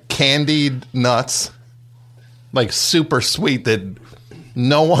had candied nuts, like super sweet that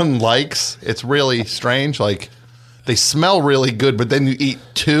no one likes. It's really strange. Like, they smell really good, but then you eat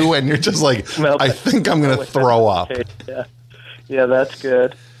two and you're just like, I think I'm going to throw up. Yeah, that's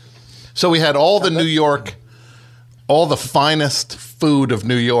good. So we had all the New York, all the finest food of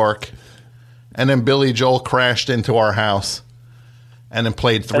New York, and then Billy Joel crashed into our house and then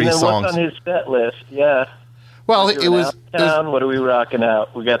played three songs. What's on his set list? Yeah. Well, it was... What are we rocking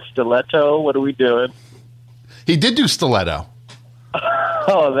out? We got Stiletto. What are we doing? He did do Stiletto.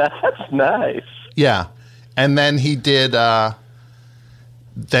 Oh, that's nice. Yeah. And then he did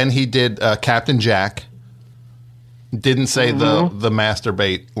Captain Jack. Didn't say the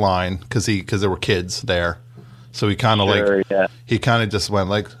masturbate line because there were kids there. So he kind of he kind of just went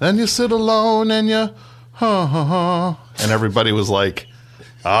like, and you sit alone and you and everybody was like,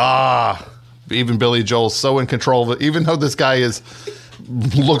 even Billy Joel's so in control of it. Even though this guy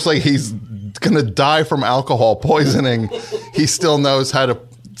looks like he's gonna die from alcohol poisoning, he still knows how to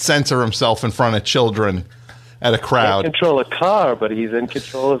censor himself in front of children at a crowd. He can't control a car, but he's in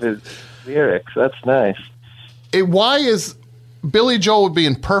control of his lyrics. That's nice. Why is Billy Joel would be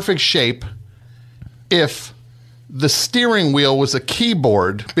in perfect shape if the steering wheel was a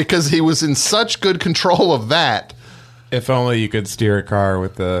keyboard, because he was in such good control of that. If only you could steer a car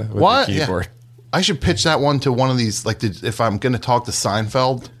with the keyboard. Yeah. I should pitch that one to one of these, like, if I'm going to talk to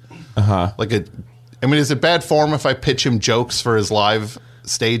Seinfeld. Is it bad form if I pitch him jokes for his live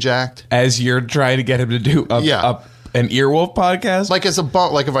stage act? As you're trying to get him to do an Earwolf podcast? Like as a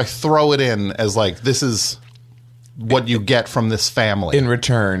bump, like if I throw it in as like, this is what you get from this family. In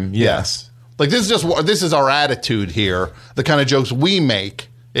return, yes. Yeah. Like this is our attitude here. The kind of jokes we make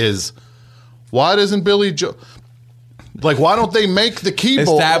is, why doesn't Billy Joel... Like, why don't they make the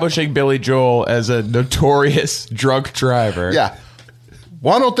keyboard... Establishing Billy Joel as a notorious drunk driver. Yeah.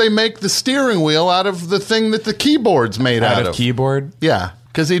 Why don't they make the steering wheel out of the thing that the keyboard's made out of? Out of keyboard? Yeah.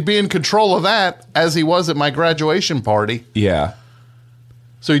 Because he'd be in control of that as he was at my graduation party. Yeah.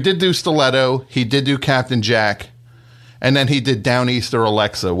 So he did do Stiletto. He did do Captain Jack. And then he did Downeaster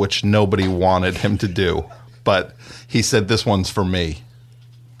Alexa, which nobody wanted him to do. But he said, this one's for me.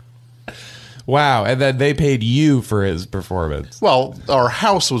 Wow, and then they paid you for his performance. Well, our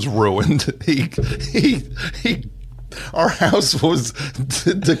house was ruined. Our house was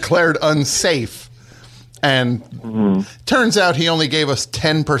declared unsafe. And turns out he only gave us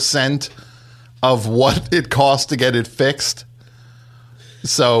 10% of what it cost to get it fixed.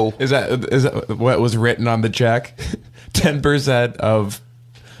 So is that what was written on the check? 10% of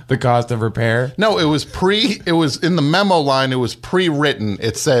the cost of repair? No, it was in the memo line. It was pre-written.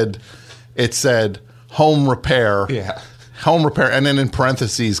 It said home repair. Yeah. Home repair. And then in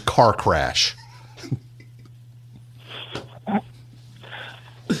parentheses, car crash.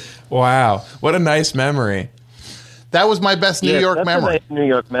 Wow. What a nice memory. That was my best New York memory. That's a nice New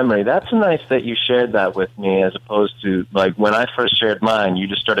York memory. That's nice that you shared that with me, as opposed to like when I first shared mine, you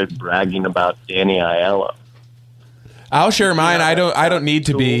just started bragging about Danny Aiello. I'll share mine. I don't need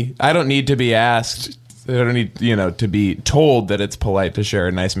to be asked. I don't need, to be told that it's polite to share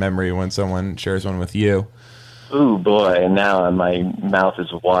a nice memory when someone shares one with you. Ooh, boy. And now my mouth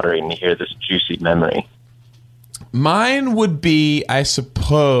is watering to hear this juicy memory. Mine would be, I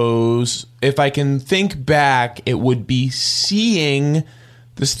suppose, if I can think back, it would be seeing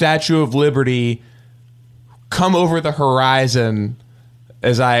the Statue of Liberty come over the horizon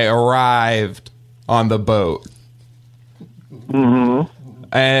as I arrived on the boat. Mm-hmm.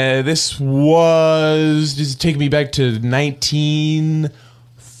 This was, just take me back to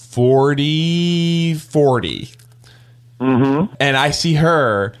 1940. Mm-hmm. And I see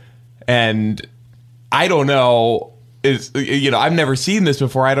her, and I don't know, I've never seen this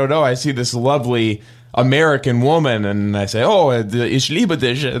before. I don't know. I see this lovely American woman, and I say, oh, ich liebe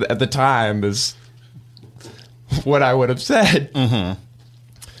dich at the time is what I would have said. Mm-hmm.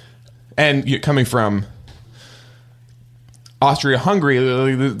 And coming from Austria-Hungary,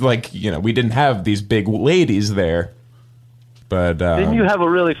 we didn't have these big ladies there. But didn't you have a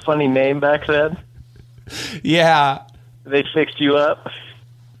really funny name back then? Yeah. They fixed you up?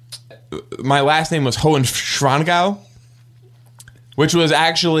 My last name was Hohenschwangau, which was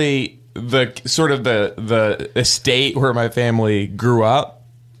actually the sort of the estate where my family grew up.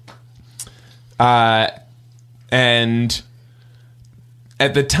 And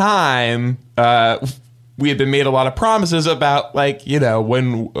at the time, we had been made a lot of promises about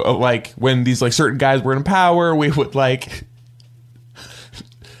when these certain guys were in power, we would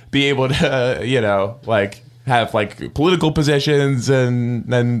be able to have political positions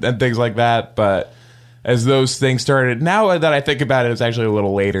and things like that. But as those things started, now that I think about it, it's actually a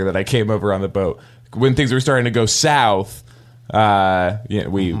little later that I came over on the boat. When things were starting to go south,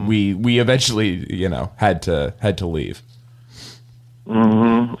 we eventually had to leave.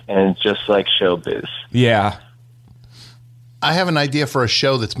 Mm-hmm. And just like showbiz. Yeah. I have an idea for a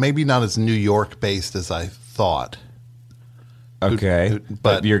show that's maybe not as New York based as I thought. Okay,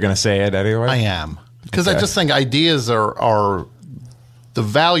 but you're going to say it anyway? I am. Because Okay. I just think ideas are the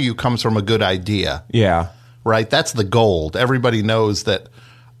value comes from a good idea. Yeah. Right? That's the gold. Everybody knows that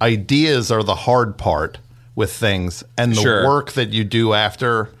ideas are the hard part with things, and the Sure. work that you do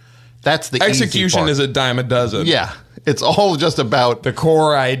after, that's the easy Execution part. is a dime a dozen. Yeah. It's all just about The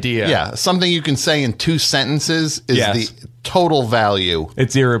core idea. yeah, something you can say in 2 sentences is Yes. the total value.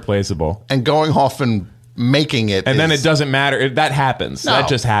 It's irreplaceable. And going off and making it And then is- it doesn't matter. That happens. No. That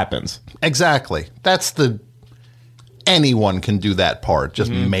just happens. Exactly. That's anyone can do that part.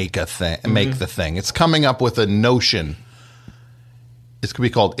 Just make a thing, make the thing. It's coming up with a notion. It's going to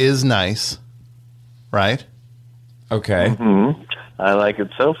be called Is Nice, right? Okay. I like it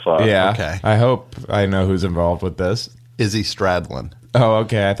so far. Yeah. Okay. I hope I know who's involved with this. Izzy Stradlin. Oh,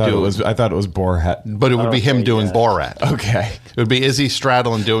 okay. I thought it was Borat. But it would be him doing Borat. Okay. It would be Izzy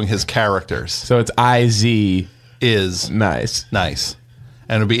Stradlin doing his characters. So it's IZ. Is Nice. Nice.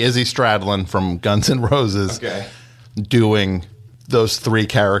 And it would be Izzy Stradlin from Guns N' Roses Okay. doing those 3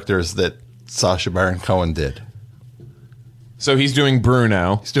 characters that Sacha Baron Cohen did. So he's doing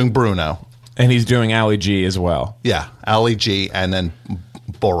Bruno, He's doing Bruno. and he's doing Ali G as well. Yeah. Ali G and then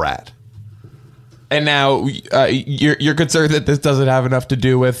Borat. And now you're concerned that this doesn't have enough to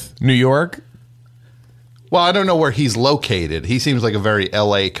do with New York? Well, I don't know where he's located. He seems like a very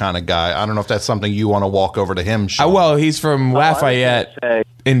L.A. kind of guy. I don't know if that's something you want to walk over to him, Sean. Well, he's from Lafayette, say-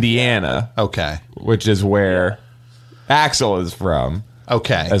 Indiana, Okay. which is where Axel is from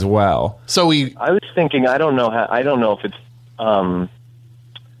Okay. as well. So he... I was thinking, I don't know if it's, I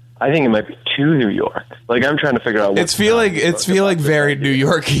think it might be to New York. I'm trying to figure out. It's feeling very New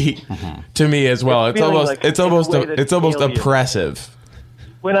Yorky to me as well. It's feeling like It's in a almost way that's almost alien. oppressive.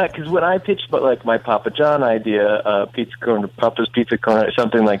 When I pitched my Papa John idea, Pizza Corner, Papa's Pizza Corner,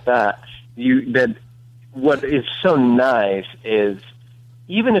 something like that. What is so nice is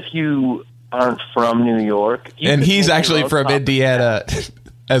even if you aren't from New York, you And could he's make your actually own from Papa Indiana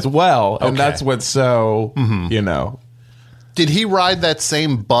as well, and Okay. that's what's so Did he ride that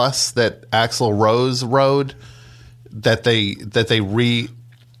same bus that Axl Rose rode that they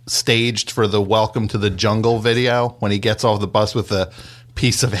re-staged for the Welcome to the Jungle video when he gets off the bus with a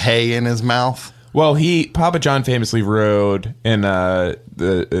piece of hay in his mouth? Well, Papa John famously rode in the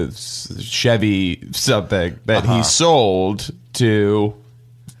Chevy something that he sold to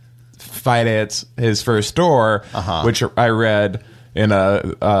finance his first store, which I read in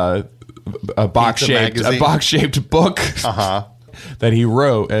a box-shaped book that he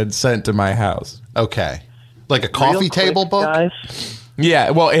wrote and sent to my house. Okay. Like a coffee table book? Guys. Yeah,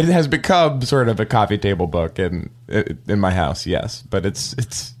 well, it has become sort of a coffee table book in my house, yes. But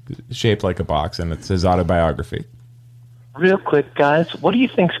it's shaped like a box, and it's his autobiography. Real quick, guys, what do you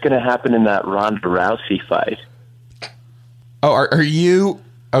think's going to happen in that Ronda Rousey fight? Oh, are you...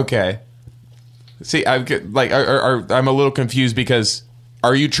 Okay. See, I'm a little confused because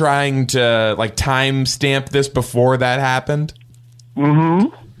are you trying to, like, time stamp this before that happened?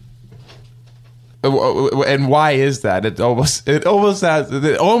 Mm-hmm. And why is that? It almost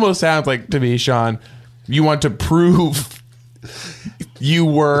sounds like, to me, Sean, you want to prove you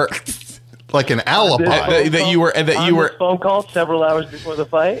were like an alibi that you were this phone call several hours before the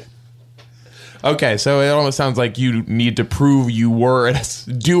fight. Okay, so it almost sounds like you need to prove you were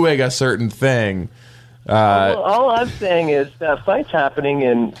doing a certain thing. Well, all I'm saying is that fight's happening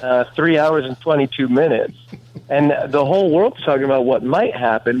in 3 hours and 22 minutes, and the whole world's talking about what might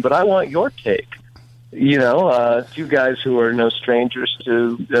happen. But I want your take. You know, two guys who are no strangers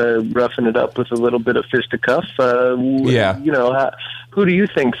to roughing it up with a little bit of fisticuff. Yeah. You know, who do you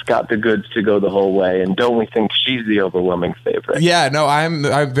think's got the goods to go the whole way? And don't we think she's the overwhelming favorite? Yeah, no, I'm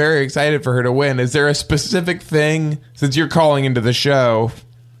very excited for her to win. Is there a specific thing, since you're calling into the show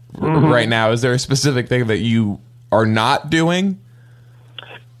right now, is there a specific thing that you are not doing?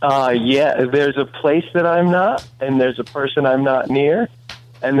 Yeah, there's a place that I'm not, and there's a person I'm not near.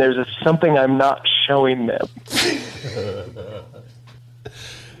 And there's something I'm not showing them.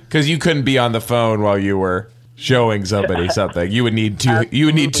 Because you couldn't be on the phone while you were showing somebody something. You would need two. You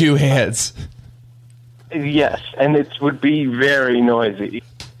would need two hands. Yes, and it would be very noisy.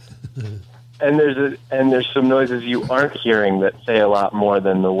 And there's some noises you aren't hearing that say a lot more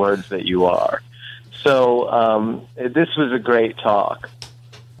than the words that you are. So this was a great talk.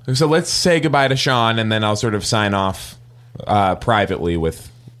 So let's say goodbye to Sean, and then I'll sort of sign off privately with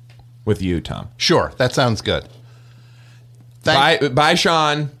you, Tom. Sure, that sounds good. Bye,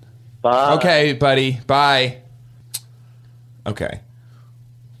 Sean. Bye. Okay, buddy. Bye. Okay.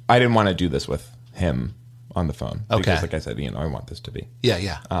 I didn't want to do this with him on the phone. Okay. Because, like I said, I want this to be. Yeah.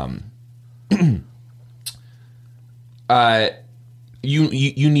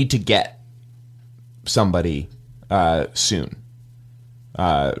 You need to get somebody soon.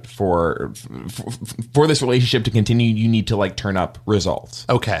 For this relationship to continue, you need to turn up results.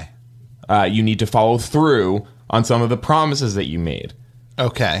 Okay. You need to follow through on some of the promises that you made.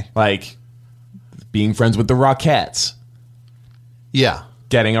 Okay. Like being friends with the Rockettes. Yeah.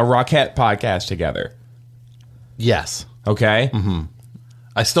 Getting a Rockette podcast together. Yes. Okay? Mm-hmm.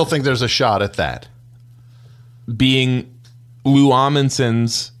 I still think there's a shot at that. Being Lou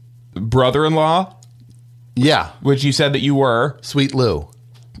Amundsen's brother-in-law. Yeah. Which you said that you were. Sweet Lou.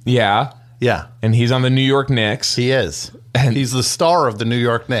 Yeah. Yeah. And he's on the New York Knicks. He is. And he's the star of the New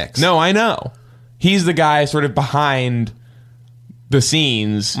York Knicks. No, I know. He's the guy sort of behind the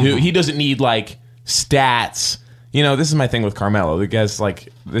scenes. Who he doesn't need stats. This is my thing with Carmelo. The guy's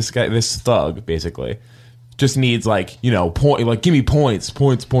this thug basically just needs point, give me points.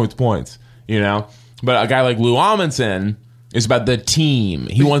 But a guy like Lou Amundsen is about the team.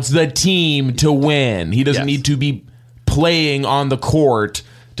 He wants the team to win. He doesn't need to be playing on the court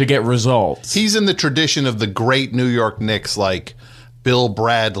to get results. He's in the tradition of the great New York Knicks like Bill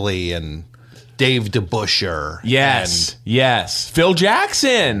Bradley and Dave DeBusschere. Yes. Phil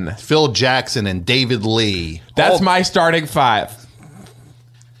Jackson and David Lee. That's my starting five.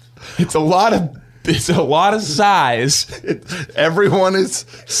 It's a lot of size. Everyone is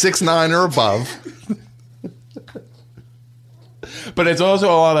 6'9" or above. But it's also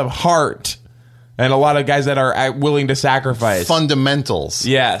a lot of heart and a lot of guys that are willing to sacrifice. Fundamentals.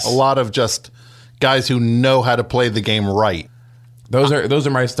 Yes. A lot of just guys who know how to play the game right. Those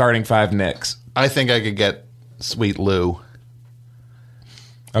are my starting five Knicks. I think I could get Sweet Lou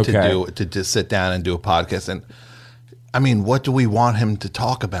to sit down and do a podcast. And I mean, what do we want him to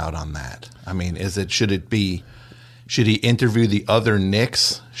talk about on that? I mean, should he interview the other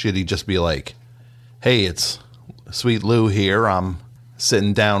Knicks? Should he just be like, hey, it's Sweet Lou here. I'm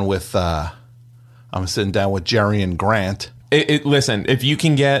sitting down with Jerry and Grant. Listen, if you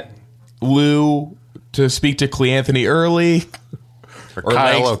can get Lou to speak to Cleanthony Early or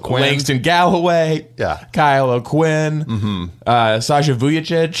Kyle O'Quinn. Langston Galloway, Kyle O'Quinn, Sasha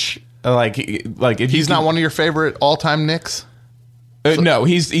Vujacic, if he's not one of your favorite all-time Knicks. No,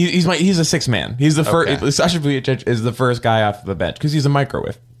 he's a six man. He's the first. Okay. Sasha Vujacic is the first guy off the bench because he's a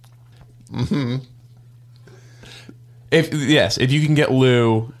microwave. Mm-hmm. If you can get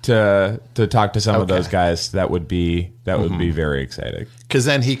Lou to talk to some of those guys, that would be very exciting. Because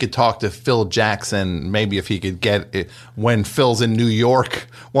then he could talk to Phil Jackson. Maybe if he could get it when Phil's in New York,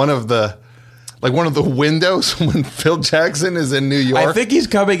 one of the windows when Phil Jackson is in New York. I think he's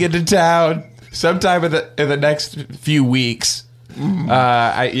coming into town sometime in the next few weeks.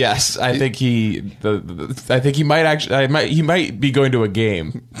 I think he might be going to a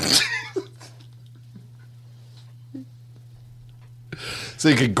game. So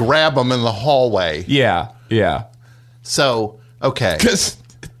you could grab him in the hallway. Yeah. So, okay. Because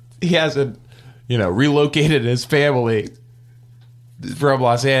he hasn't, relocated his family from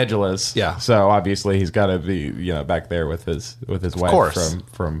Los Angeles. Yeah. So obviously he's got to be, back there with his wife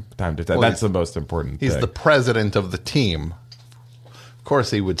from time to time. Well, that's the most important He's thing. the president of the team. Of course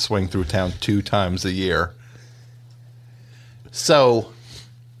he would swing through town 2 times a year. So,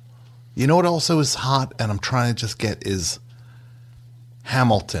 you know what also is hot and I'm trying to just get is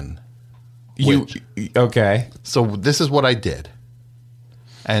Hamilton. Okay. So this is what I did.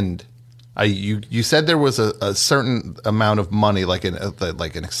 And you said there was a certain amount of money, like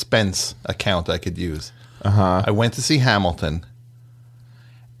an expense account I could use. Uh-huh. I went to see Hamilton,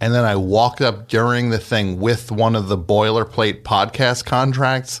 and then I walked up during the thing with one of the boilerplate podcast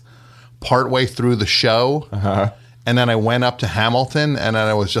contracts partway through the show. Uh-huh. And then I went up to Hamilton, and then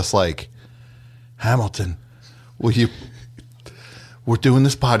I was just like, Hamilton, we're doing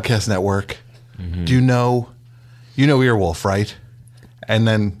this podcast network. Mm-hmm. Do you know Earwolf, right? And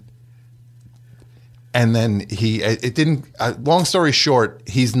then it didn't, long story short,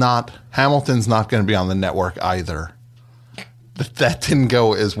 Hamilton's not going to be on the network either. That didn't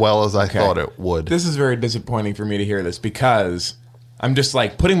go as well as I thought it would. This is very disappointing for me to hear this because I'm just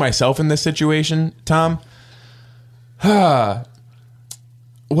like putting myself in this situation, Tom. What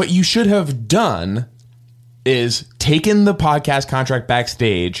you should have done is taken the podcast contract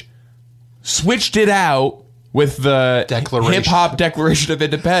backstage, switched it out with the hip hop Declaration of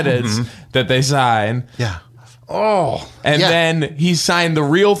Independence that they sign. Yeah. Oh. And then he signed the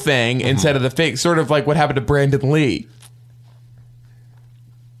real thing instead of the fake, sort of like what happened to Brandon Lee.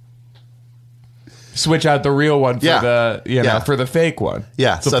 Switch out the real one for for the fake one.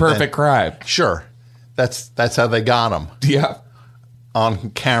 Yeah. It's a perfect crime. Sure. That's how they got him. Yeah. On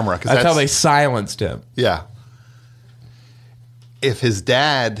camera. That's how they silenced him. Yeah. If his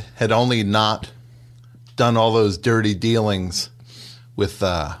dad had only not done all those dirty dealings with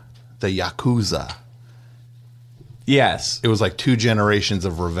the Yakuza. Yes. It was like 2 generations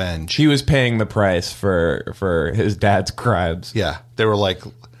of revenge. He was paying the price for his dad's crimes. Yeah. They're like,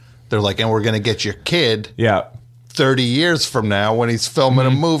 and we're going to get your kid 30 years from now when he's filming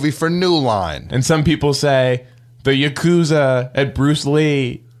a movie for New Line. And some people say the Yakuza and Bruce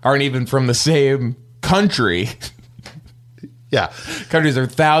Lee aren't even from the same country. Yeah. Countries are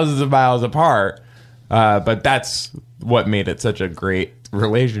thousands of miles apart. But that's what made it such a great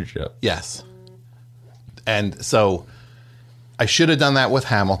relationship. Yes. And so I should have done that with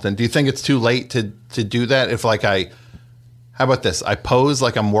Hamilton. Do you think it's too late to do that? If how about this? I pose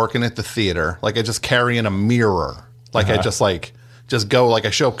like I'm working at the theater. Like I just carry in a mirror. Like I just go, like I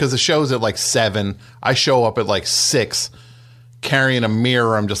show up because the show's at like 7. I show up at like 6 carrying a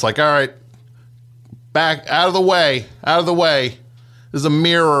mirror. I'm just like, all right, back out of the way. There's a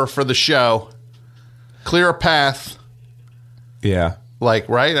mirror for the show. Clear a path. Yeah. Like,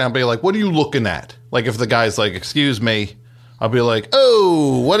 right? And I'll be like, what are you looking at? Like, if the guy's like, excuse me, I'll be like,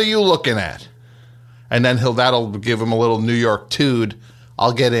 oh, what are you looking at? And then that'll give him a little New York tood.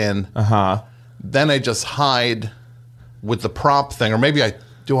 I'll get in. Uh-huh. Then I just hide with the prop thing. Or maybe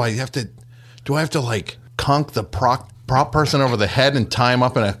do I have to like conk the prop person over the head and tie him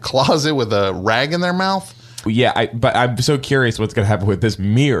up in a closet with a rag in their mouth? Yeah, but I'm so curious what's going to happen with this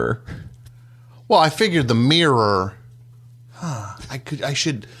mirror. Well, I figured the mirror, I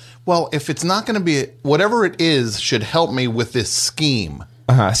should, well, if it's not going to be, whatever it is should help me with this scheme.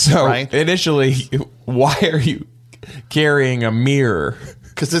 So right? Initially, why are you carrying a mirror?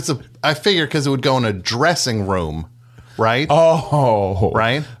 Because I figured because it would go in a dressing room, right? Oh.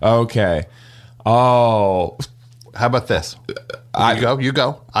 Right? Okay. Oh. How about this? You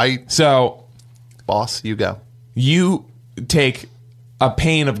go. So, boss, you go. You take a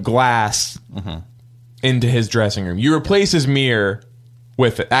pane of glass into his dressing room. You replace his mirror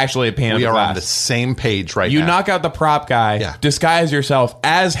with actually a pane of glass. We are on the same page right now. You knock out the prop guy, disguise yourself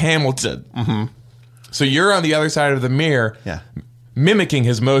as Hamilton. Mm-hmm. So you're on the other side of the mirror, mimicking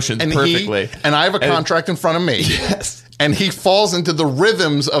his motions perfectly. And I have a contract in front of me. Yes. and he falls into the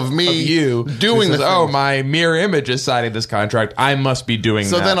rhythms of me doing says, the oh, things. my mirror image is signing this contract. I must be doing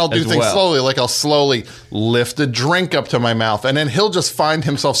So that. then I'll do as things well. slowly, like I'll slowly lift a drink up to my mouth, and then he'll just find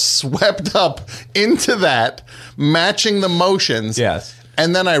himself swept up into that, matching the motions. Yes.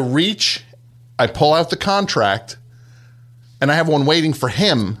 And then I pull out the contract, and I have one waiting for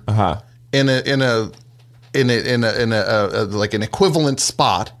him in a like an equivalent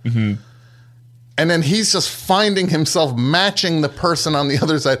spot. Mm-hmm. And then he's just finding himself matching the person on the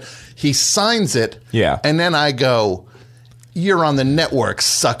other side. He signs it. Yeah. And then I go, "You're on the network,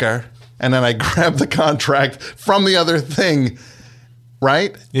 sucker." And then I grab the contract from the other thing,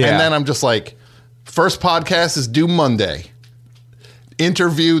 right? Yeah. And then I'm just like, first podcast is due Monday.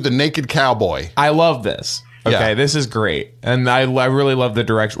 Interview the naked cowboy. I love this. Okay, Yeah. this is great. And I really love the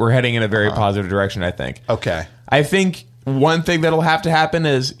direction. We're heading in a very positive direction, I think. Okay. I think one thing that'll have to happen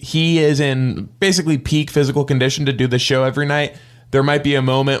is he is in basically peak physical condition to do the show every night. There might be a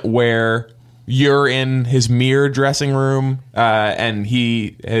moment where you're in his mirror dressing room and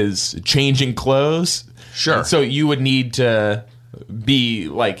he is changing clothes. Sure. And so you would need to be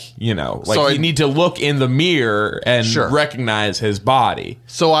like, So you need to look in the mirror and Sure. recognize his body.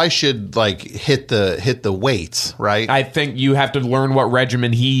 So I should like hit the weights, right? I think you have to learn what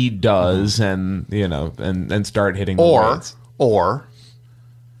regimen he does and start hitting the weights. Or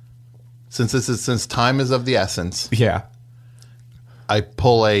since time is of the essence, Yeah. I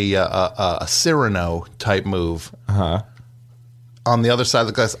pull a Cyrano type move. On the other side of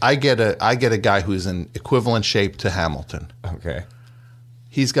the glass, I get a guy who's in equivalent shape to Hamilton. Okay.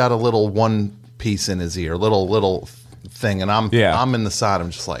 He's got a little one piece in his ear, little thing, and I'm in the side.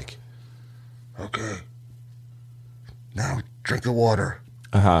 I'm just like, okay, now drink the water.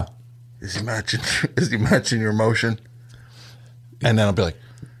 Is he matching your motion? And then I'll be like,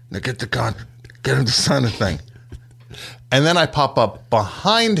 now get him to sign the thing. And then I pop up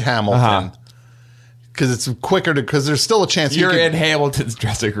behind Hamilton because it's quicker because there's still a chance You're in Hamilton's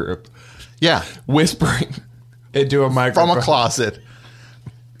dressing room, yeah, whispering into a microphone from a closet.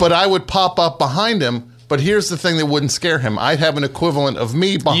 But I would pop up behind him. But here's the thing that wouldn't scare him. I'd have an equivalent of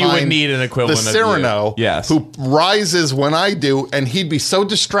me behind. You would need an equivalent the of you. Cyrano, Yes. who rises when I do, and he'd be so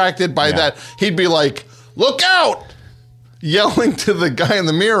distracted by that, he'd be like, "Look out!" yelling to the guy in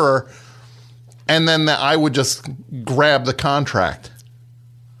the mirror, and then I would just grab the contract.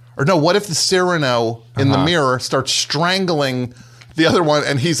 Or no, what if the Cyrano in the mirror starts strangling the other one,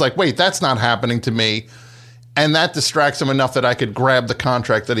 and he's like, "Wait, that's not happening to me," and that distracts him enough that I could grab the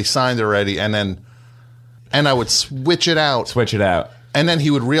contract that he signed already, and I would switch it out. Switch it out. And then he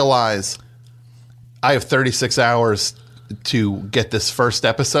would realize I have 36 hours to get this first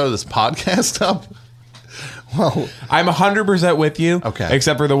episode of this podcast up. Well, I'm 100% with you. Okay.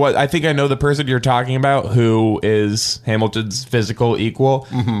 Except for I think I know the person you're talking about who is Hamilton's physical equal.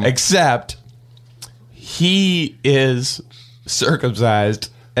 Mm-hmm. Except he is circumcised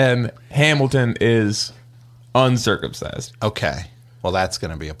and Hamilton is uncircumcised. okay. Well, that's going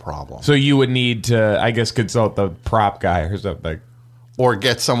to be a problem. So you would need to, I guess, consult the prop guy or something. Or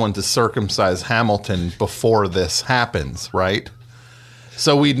get someone to circumcise Hamilton before this happens, right?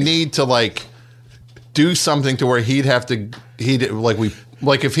 So we'd need to like do something to where if he has to go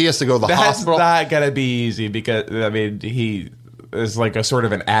to the hospital. That's not going to be easy because, I mean, he is like a sort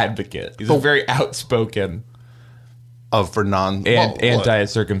of an advocate. He's a very outspoken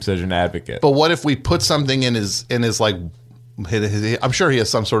anti-circumcision advocate. But what if we put something in his like, I'm sure he has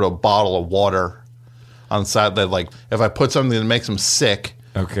some sort of bottle of water on the side that like, if I put something that makes him sick,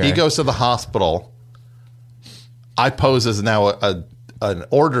 Okay. he goes to the hospital. I pose as now an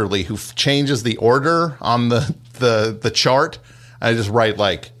orderly who changes the order on the chart. I just write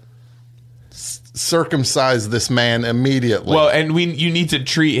like, circumcise this man immediately. Well, and you need to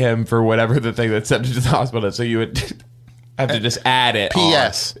treat him for whatever the thing that sent him to the hospital. So you would have to just add it.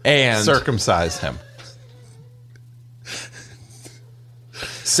 P.S. on, and circumcise him.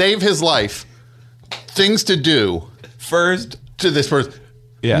 Save his life. Things to do first to this person.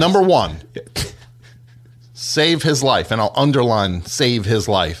 Yes. Number one, save his life. And I'll underline save his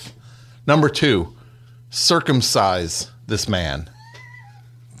life. Number two, circumcise this man.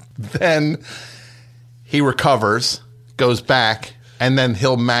 Then he recovers, goes back, and then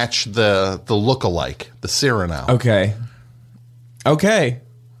he'll match the look-alike, the Cyrano. Okay. I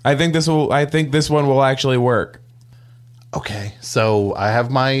think this one will actually work. Okay, so I have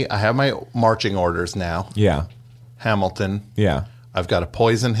my marching orders now. Yeah. Hamilton. Yeah. I've got to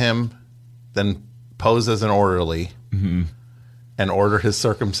poison him, then pose as an orderly, and order his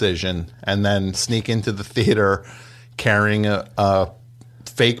circumcision, and then sneak into the theater carrying a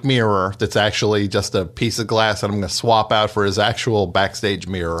fake mirror that's actually just a piece of glass that I'm going to swap out for his actual backstage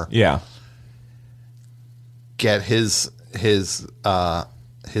mirror. Yeah. Get his lookalike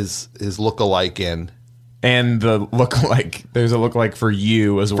in. And the lookalike, there's a lookalike for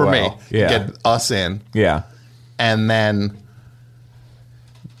you as For well. me. Yeah. Get us in. Yeah. And then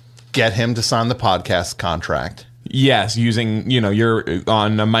get him to sign the podcast contract. Yes, using, you're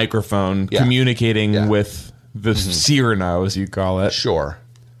on a microphone communicating with the Cyrano, as you call it. Sure.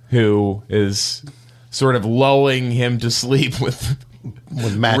 Who is sort of lulling him to sleep with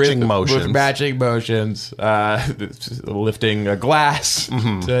matching motions. With matching motions. Lifting a glass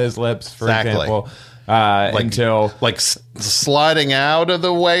to his lips, for example. Until... sliding out of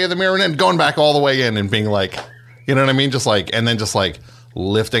the way of the mirror and then going back all the way in and being like, you know what I mean? And then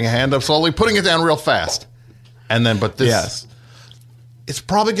lifting a hand up slowly, putting it down real fast. And then, but this... Yes. It's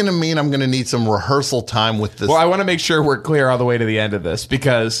probably going to mean I'm going to need some rehearsal time with this. Well, I want to make sure we're clear all the way to the end of this,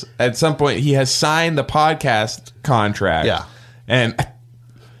 because at some point he has signed the podcast contract. Yeah. And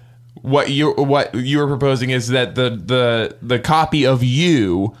what you were proposing is that the copy of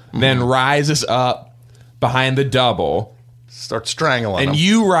you then rises up behind the double. Start strangling and him.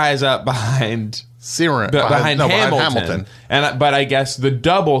 you rise up behind behind Hamilton. But I guess the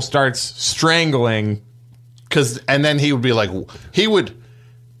double starts strangling. And then he would be like,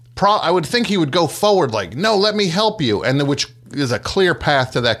 I would think he would go forward like, no, let me help you. And which is a clear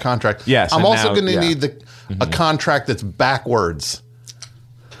path to that contract. Yes. I'm also going to need a contract that's backwards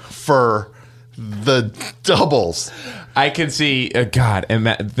for the doubles. I can see, God, and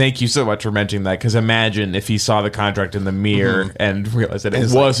thank you so much for mentioning that, because imagine if he saw the contract in the mirror and realized that it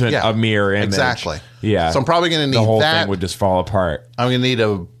wasn't a mirror image. Exactly. Yeah. So I'm probably going to need the whole that. thing would just fall apart. I'm going to need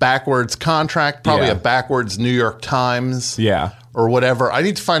a backwards contract, probably a backwards New York Times. Yeah. Or whatever. I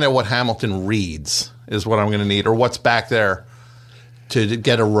need to find out what Hamilton reads is what I'm going to need, or what's back there to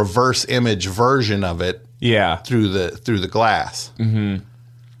get a reverse image version of it. Yeah. Through the glass. Mm-hmm.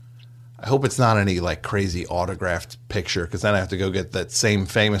 I hope it's not any crazy autographed picture, because then I have to go get that same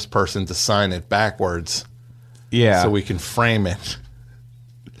famous person to sign it backwards. Yeah. So we can frame it.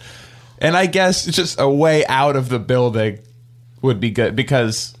 And I guess it's just a way out of the building would be good,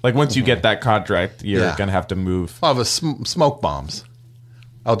 because once you get that contract, you're going to have to move. I'll have smoke bombs.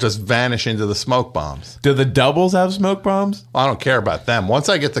 I'll just vanish into the smoke bombs. Do the doubles have smoke bombs? I don't care about them. Once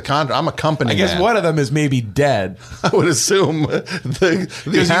I get the contract, I'm a company I guess man. one of them is maybe dead. I would assume because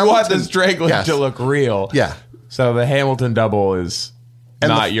you want the strangling to look real. Yeah. So the Hamilton double is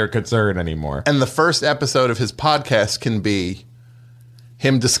not your concern anymore. And the first episode of his podcast can be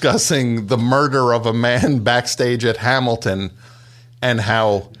him discussing the murder of a man backstage at Hamilton and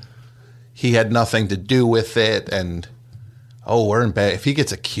how he had nothing to do with it, and we're in bed. If he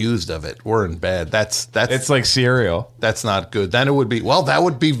gets accused of it, we're in bed. It's like Serial. That's not good. Then it would be, that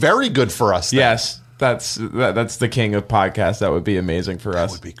would be very good for us. Then. Yes, that's the king of podcasts. That would be amazing for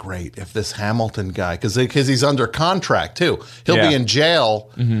us. That would be great if this Hamilton guy, because he's under contract too. He'll be in jail,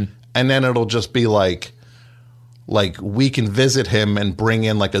 and then it'll just be like we can visit him and bring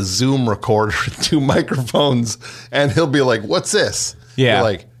in a Zoom recorder and 2 microphones, and he'll be like, "What's this?"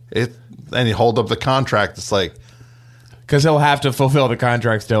 Yeah, and he hold up the contract. It's like, because he'll have to fulfill the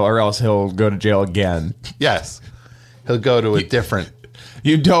contract still, or else he'll go to jail again. Yes, he'll go to a different.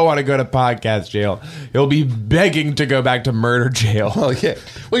 You don't want to go to podcast jail. He'll be begging to go back to murder jail. Oh yeah.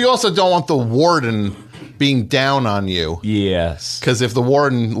 Well, you also don't want the warden being down on you. Yes, because if the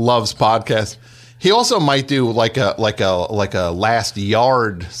warden loves podcasts. He also might do like a longest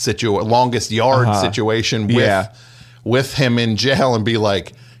yard situation with him in jail and be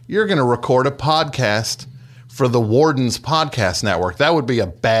like, you're going to record a podcast for the warden's podcast network. That would be a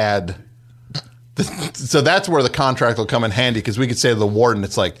bad. So that's where the contract will come in handy, because we could say to the warden,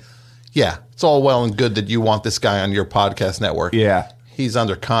 it's like, yeah, it's all well and good that you want this guy on your podcast network. Yeah. He's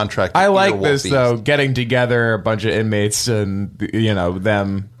under contract. I like this though, getting together a bunch of inmates and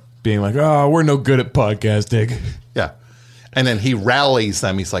them being like, oh, we're no good at podcasting. Yeah. And then he rallies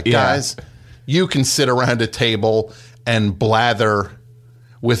them. He's like, guys, you can sit around a table and blather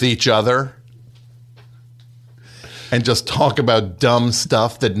with each other and just talk about dumb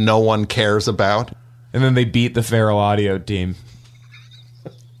stuff that no one cares about. And then they beat the Feral Audio team.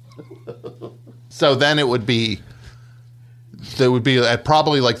 So then it would be, there would be at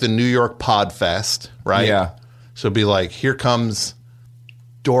probably the New York Podfest, right? Yeah. So it'd be like, here comes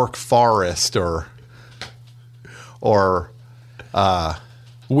Dork Forest or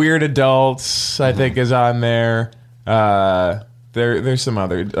Weird Adults, I think, is on there. There's some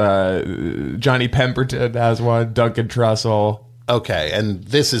other. Johnny Pemberton has one. Duncan Trussell. Okay, and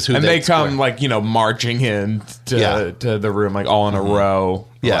this is who and they come square. marching in to the room all in a row,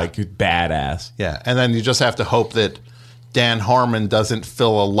 badass. Yeah, and then you just have to hope that Dan Harmon doesn't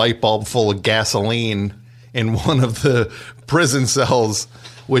fill a light bulb full of gasoline in one of the prison cells,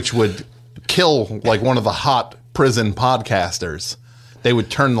 which would kill one of the hot prison podcasters. They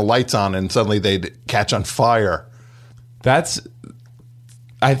would turn the lights on and suddenly they'd catch on fire.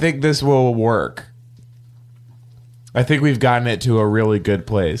 I think this will work. I think we've gotten it to a really good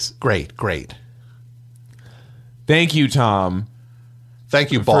place. Great. Thank you, Tom.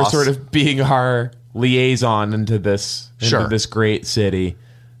 Thank you, boss. For sort of being our liaison into this great city.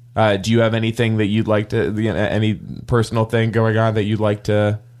 Do you have anything that you'd like to, any personal thing going on that you'd like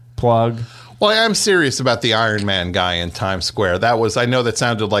to plug? Well, I'm serious about the Iron Man guy in Times Square. I know that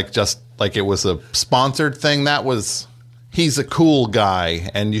sounded like it was a sponsored thing. He's a cool guy,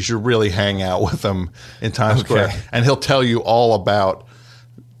 and you should really hang out with him in Times Square. And he'll tell you all about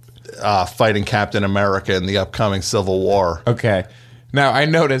fighting Captain America in the upcoming Civil War. Okay. Now, I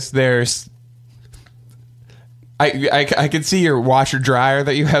noticed there's... I can see your washer dryer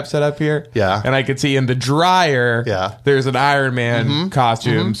that you have set up here. Yeah. And I can see in the dryer, there's an Iron Man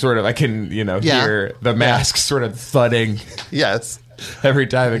costume. Sort of, I can, hear the mask sort of thudding. Yes. Every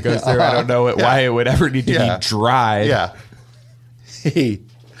time it goes through. I don't know why it would ever need to be dried. Yeah.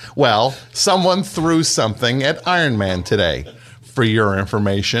 Well, someone threw something at Iron Man today, for your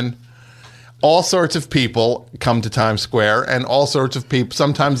information. All sorts of people come to Times Square, and all sorts of people,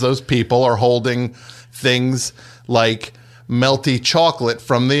 sometimes those people are holding things like melty chocolate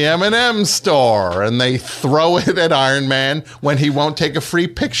from the M&M store, and they throw it at Iron Man when he won't take a free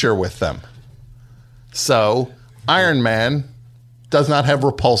picture with them. So, Iron Man does not have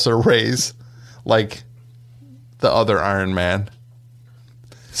repulsor rays like the other Iron Man.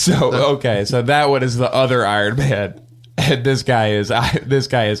 So that one is the other Iron Man, and this guy is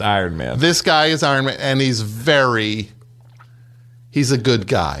Iron Man. This guy is Iron Man, and he's a good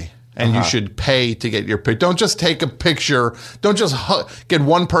guy, and you should pay to get your picture. Don't just take a picture. Don't just get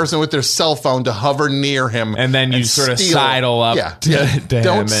one person with their cell phone to hover near him, and then you sort of sidle up to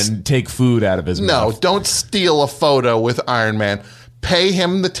him and take food out of his mouth. No, don't steal a photo with Iron Man. Pay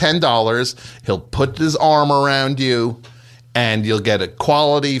him the $10. He'll put his arm around you, and you'll get a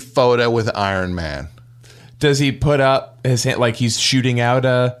quality photo with Iron Man. Does he put up his hand like he's shooting out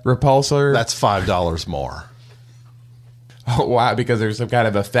a repulsor? That's $5 more. Oh, wow, because there's some kind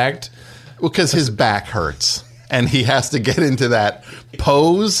of effect? Because his back hurts, and he has to get into that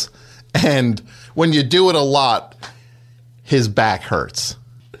pose, and when you do it a lot, his back hurts.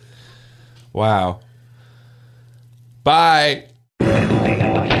 Wow. Bye.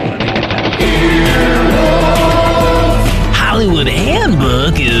 Hollywood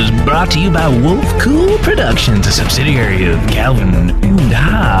Handbook is brought to you by Wolf Cool Productions, a subsidiary of Calvin and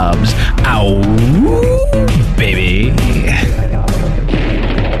Hobbes. Ow, baby.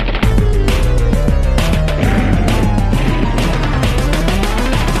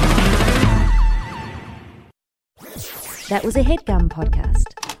 That was a HeadGum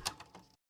podcast.